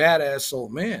pretty badass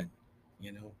old man,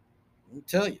 let me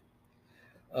tell you.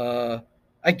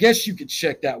 I guess you could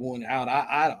check that one out.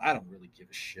 I don't really give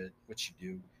a shit what you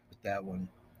do with that one.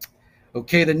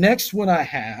 Okay, the next one I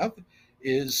have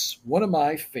is one of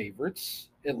my favorites,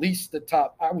 at least the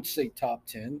top, I would say top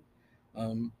 10,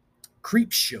 um,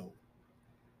 Creep Show.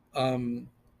 Um,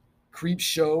 Creep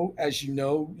Show, as you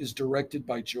know, is directed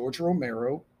by George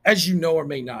Romero. As you know or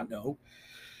may not know,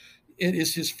 it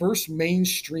is his first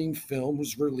mainstream film.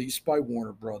 Was released by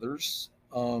Warner Brothers.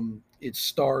 It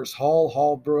stars Hal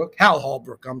Holbrook.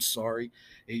 I'm sorry,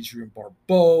 Adrian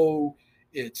Barbeau.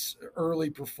 It's early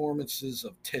performances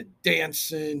of Ted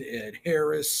Danson, Ed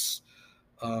Harris.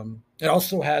 It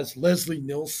also has Leslie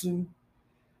Nielsen.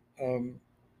 Um,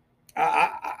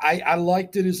 I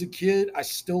liked it as a kid. I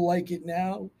still like it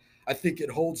now. I think it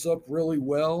holds up really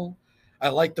well. I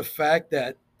like the fact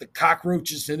that the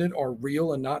cockroaches in it are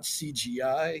real and not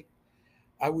CGI.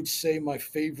 I would say my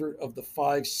favorite of the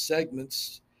five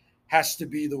segments has to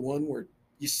be the one where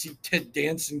you see Ted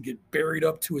Danson get buried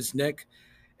up to his neck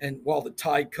and while the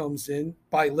tide comes in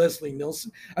by Leslie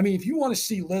Nielsen. I mean, if you want to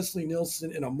see Leslie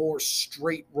Nielsen in a more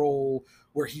straight role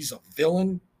where he's a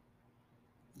villain,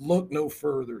 look no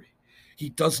further. He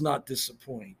does not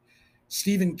disappoint.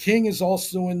 Stephen King is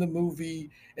also in the movie,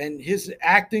 and his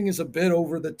acting is a bit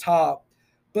over the top.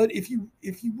 But if you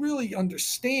really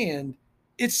understand,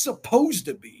 it's supposed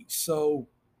to be. So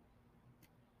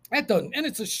that doesn't, and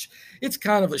it's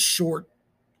kind of a short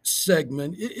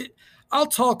segment. I'll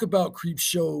talk about Creep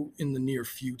Show in the near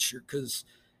future because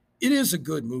it is a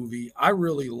good movie. I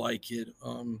really like it.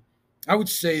 I would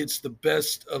say it's the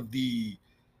best of the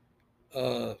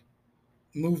uh,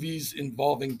 movies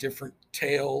involving different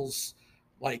tales,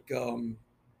 like in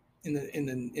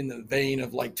the vein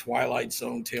of like Twilight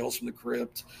Zone, Tales from the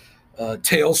Crypt,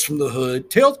 Tales from the Hood.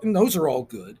 Tales, and those are all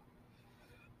good.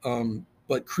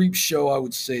 But Creep Show, I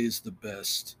would say, is the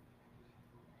best.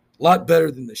 A lot better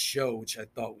than the show, which I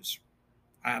thought was,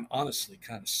 I'm honestly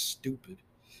kind of stupid.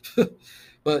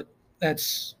 But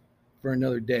that's for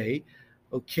another day.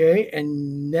 Okay,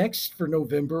 and next for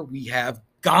November we have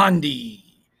Gandhi.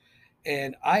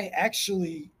 And I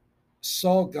actually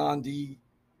saw Gandhi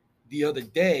the other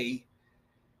day.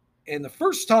 And the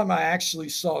first time I actually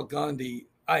saw Gandhi,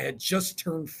 I had just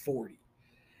turned 40.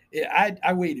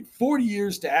 I waited 40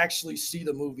 years to actually see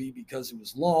the movie because it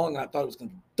was long. I thought it was going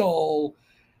to be dull.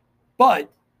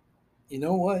 But you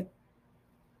know what?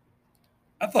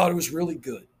 I thought it was really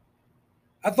good.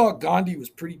 I thought Gandhi was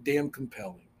pretty damn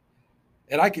compelling.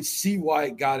 And I could see why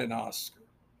it got an Oscar.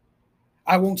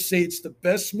 I won't say it's the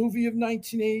best movie of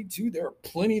 1982. There are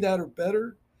plenty that are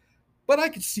better, but I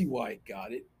could see why it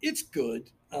got it. It's good.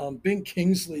 Ben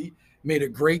Kingsley made a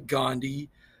great Gandhi.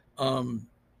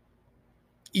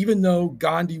 Even though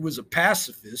Gandhi was a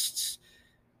pacifist,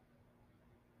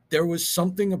 there was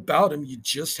something about him you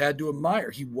just had to admire.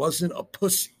 He wasn't a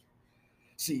pussy.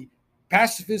 See,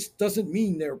 pacifist doesn't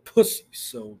mean they're pussies.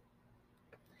 So,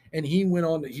 and he went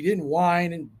on, he didn't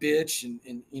whine and bitch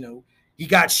and he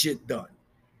got shit done.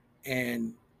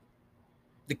 And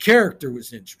the character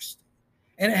was interesting.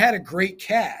 And it had a great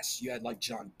cast. You had like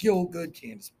John Gielgud,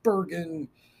 Candice Bergen,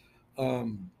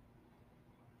 and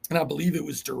I believe it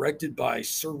was directed by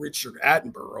Sir Richard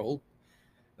Attenborough,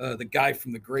 the guy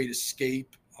from The Great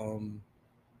Escape, and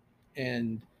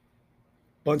a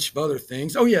bunch of other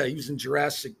things. Oh yeah, he was in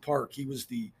Jurassic Park. He was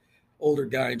the older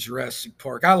guy in Jurassic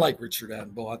Park. I like Richard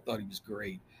Attenborough. I thought he was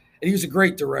great. And he was a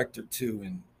great director too.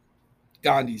 And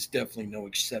Gandhi's definitely no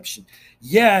exception.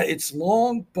 Yeah, it's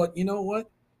long, but you know what?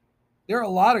 There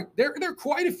are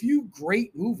quite a few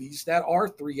great movies that are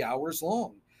 3 hours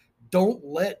long. Don't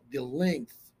let the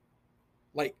length,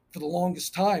 like for the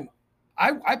longest time,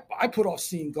 I put off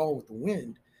seeing Gone with the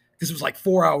Wind because it was like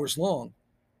 4 hours long.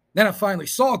 Then I finally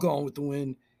saw Gone with the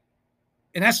Wind,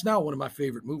 and that's now one of my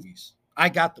favorite movies. I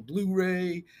got the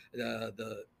Blu-ray,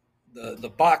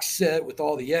 the box set with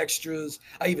all the extras.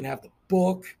 I even have the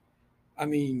book. I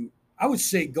mean, I would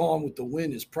say Gone with the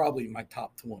Wind is probably my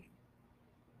top 20.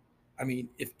 I mean,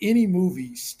 if any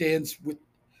movie stands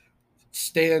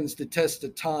the test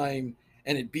of time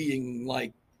and it being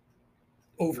like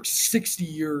over 60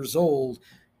 years old,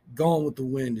 Gone with the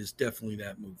Wind is definitely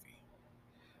that movie.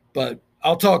 But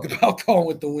I'll talk about Gone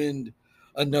with the Wind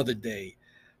another day.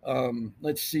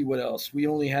 Let's see what else. We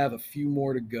only have a few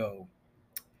more to go.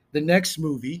 The next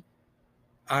movie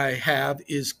I have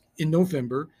is in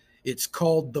November. It's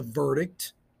called The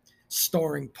Verdict,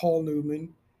 starring Paul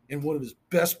Newman in one of his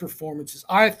best performances.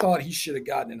 I thought he should have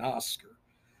gotten an Oscar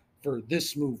for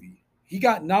this movie. He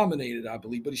got nominated, I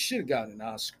believe, but he should have gotten an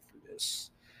Oscar for this.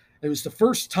 It was the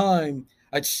first time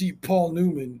I'd see Paul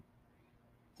Newman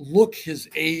look his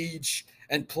age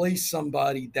and play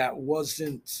somebody that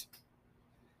wasn't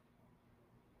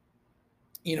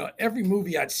every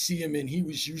movie I'd see him in, he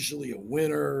was usually a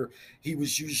winner. He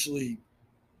was usually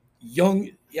young.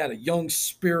 He had a young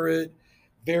spirit,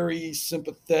 very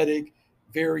sympathetic,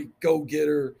 very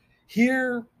go-getter.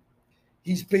 Here,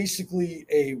 he's basically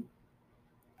a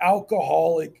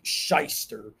alcoholic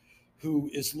shyster who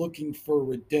is looking for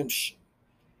redemption.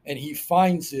 And he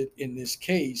finds it in this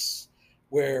case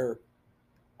where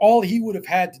all he would have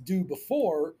had to do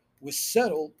before was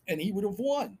settle and he would have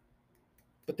won.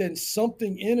 But then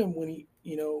something in him when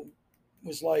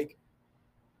was like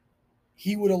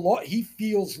he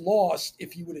feels lost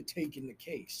if he would have taken the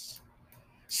case.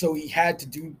 So he had to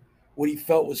do what he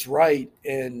felt was right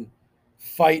and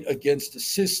fight against a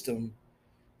system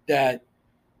that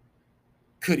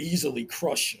could easily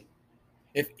crush him.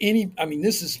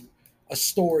 This is a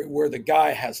story where the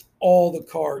guy has all the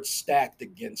cards stacked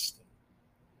against him,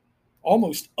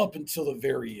 almost up until the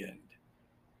very end.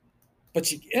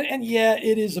 But yeah,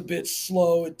 it is a bit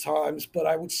slow at times, but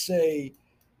I would say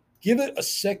give it a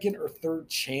second or third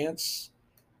chance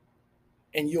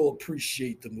and you'll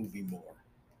appreciate the movie more.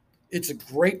 It's a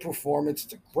great performance.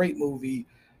 It's a great movie.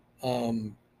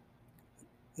 One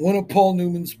of Paul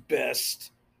Newman's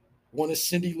best, one of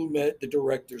Cindy Lumet, the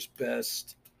director's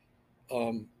best.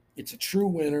 It's a true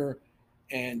winner.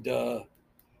 And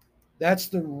that's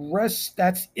the rest.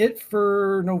 That's it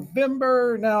for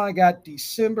November. Now I got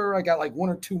December. I got like one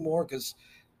or two more because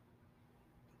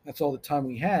that's all the time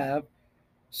we have.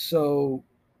 So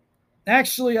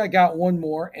actually, I got one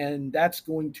more, and that's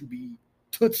going to be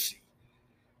Tootsie,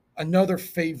 another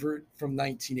favorite from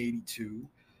 1982.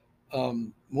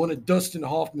 One of Dustin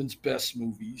Hoffman's best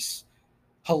movies.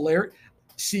 Hilarious.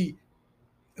 See,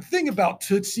 the thing about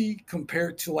Tootsie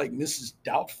compared to like Mrs.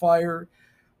 Doubtfire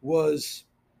was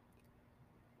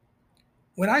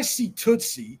when I see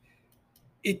Tootsie,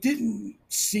 it didn't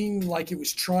seem like it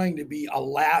was trying to be a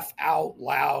laugh out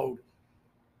loud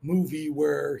movie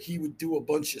where he would do a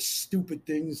bunch of stupid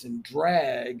things and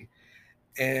drag.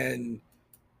 And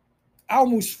I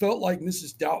almost felt like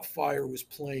Mrs. Doubtfire was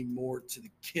playing more to the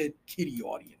kiddie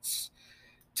audience.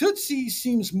 Tootsie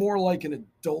seems more like an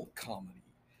adult comedy,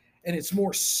 and it's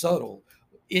more subtle.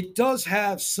 It does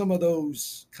have some of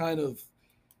those kind of,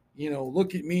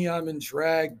 look at me, I'm in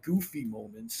drag, goofy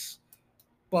moments,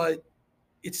 but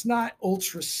it's not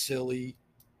ultra silly.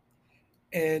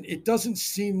 And it doesn't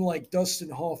seem like Dustin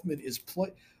Hoffman is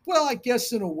well, I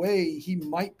guess in a way he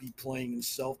might be playing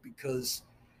himself because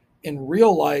in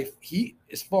real life,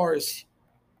 as far as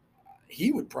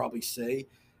he would probably say,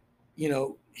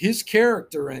 his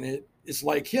character in it is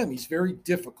like him. He's very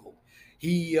difficult.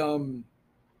 He's a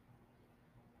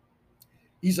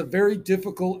very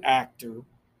difficult actor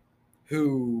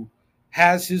who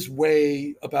has his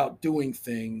way about doing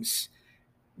things,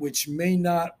 which may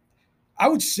not, I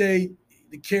would say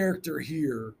the character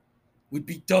here would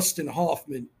be Dustin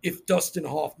Hoffman if Dustin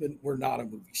Hoffman were not a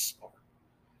movie star.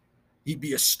 He'd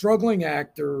be a struggling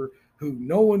actor who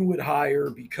no one would hire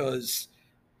because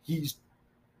he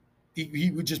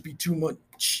would just be too much,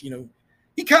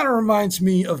 He kind of reminds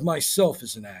me of myself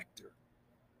as an actor.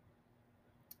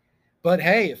 But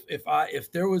hey,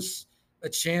 if there was a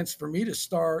chance for me to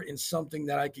star in something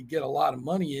that I could get a lot of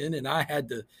money in and I had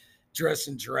to dress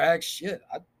and drag, shit,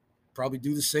 I'd probably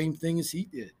do the same thing as he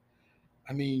did.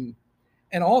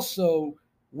 And also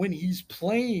when he's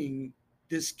playing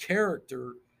this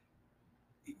character,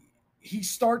 he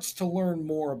starts to learn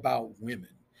more about women.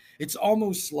 It's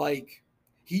almost like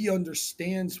he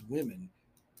understands women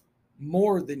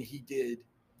more than he did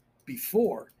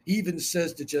before. He even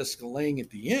says to Jessica Lange at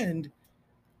the end,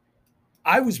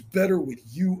 I was better with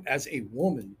you as a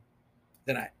woman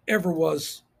than I ever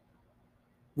was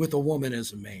with a woman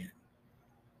as a man.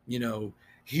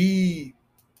 He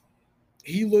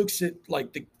looks at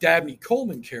like the Dabney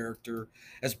Coleman character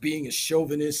as being a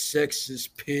chauvinist, sexist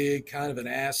pig, kind of an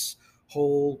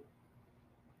asshole.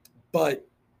 But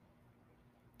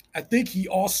I think he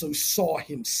also saw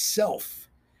himself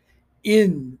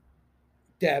in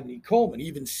Dabney Coleman. He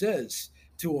even says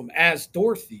to him as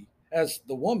Dorothy, as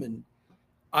the woman,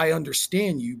 I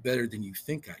understand you better than you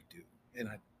think I do. And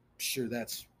I'm sure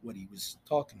that's what he was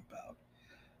talking about.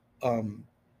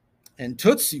 And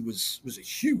Tootsie was a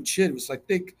huge hit. It was, I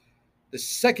think, the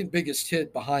second biggest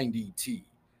hit behind E.T.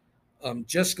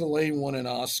 Jessica Lange won an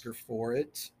Oscar for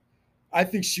it. I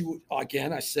think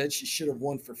I said she should have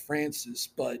won for Frances,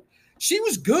 but she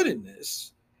was good in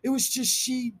this. It was just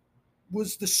she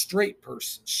was the straight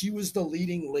person. She was the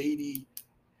leading lady,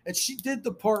 and she did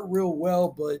the part real well,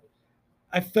 but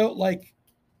I felt like,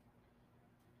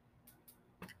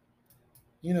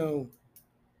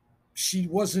 she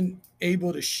wasn't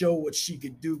able to show what she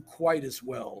could do quite as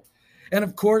well. And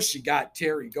of course, you got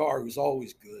Terry Garr, who's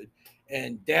always good,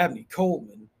 and Dabney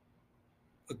Coleman,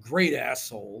 a great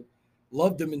asshole.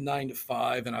 Loved him in 9 to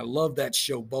 5, and I love that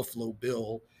show Buffalo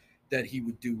Bill that he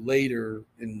would do later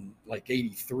in like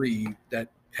 83 that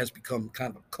has become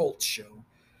kind of a cult show.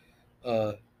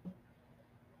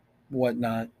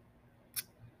 Whatnot.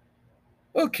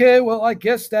 Okay, well, I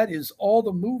guess that is all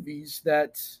the movies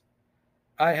that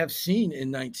I have seen in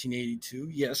 1982.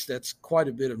 Yes, that's quite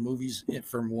a bit of movies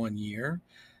from one year.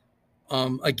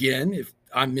 Again, if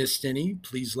I missed any,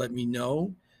 please let me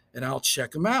know, and I'll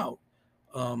check them out.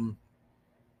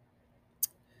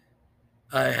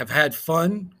 I have had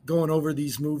fun going over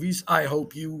these movies. I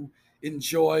hope you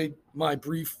enjoyed my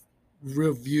brief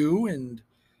review, and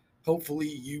hopefully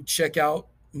you check out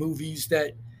movies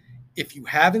that, if you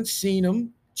haven't seen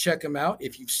them, check them out.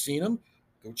 If you've seen them,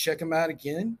 go check them out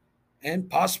again, and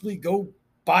possibly go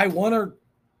buy one or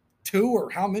two or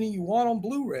how many you want on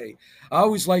Blu-ray. I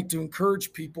always like to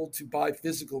encourage people to buy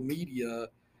physical media,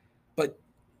 but,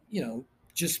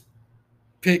 just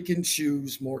pick and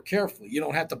choose more carefully. You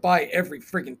don't have to buy every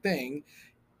freaking thing,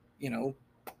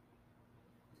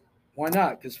 Why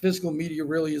not? Because physical media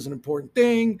really is an important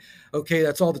thing. Okay,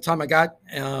 that's all the time I got.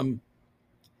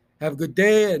 Have a good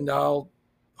day, and I'll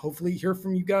hopefully hear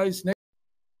from you guys next.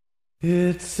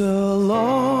 It's a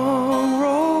long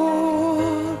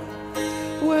road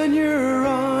when you're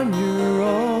on your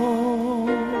own,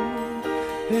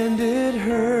 and it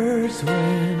hurts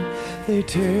when they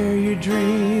tear your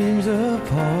dreams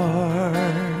apart.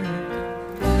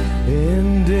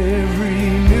 And every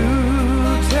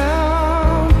new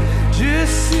town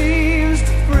just seems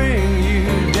to bring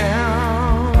you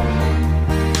down,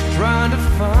 trying to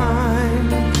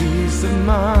find peace of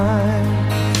mind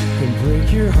can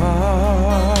break your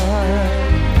heart.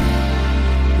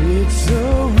 It's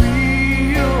a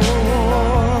real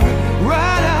war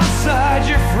right outside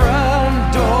your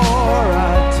front door,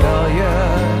 I tell ya.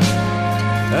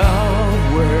 Out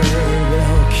where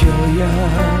they'll kill ya,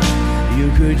 you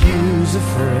could use a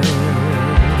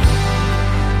friend.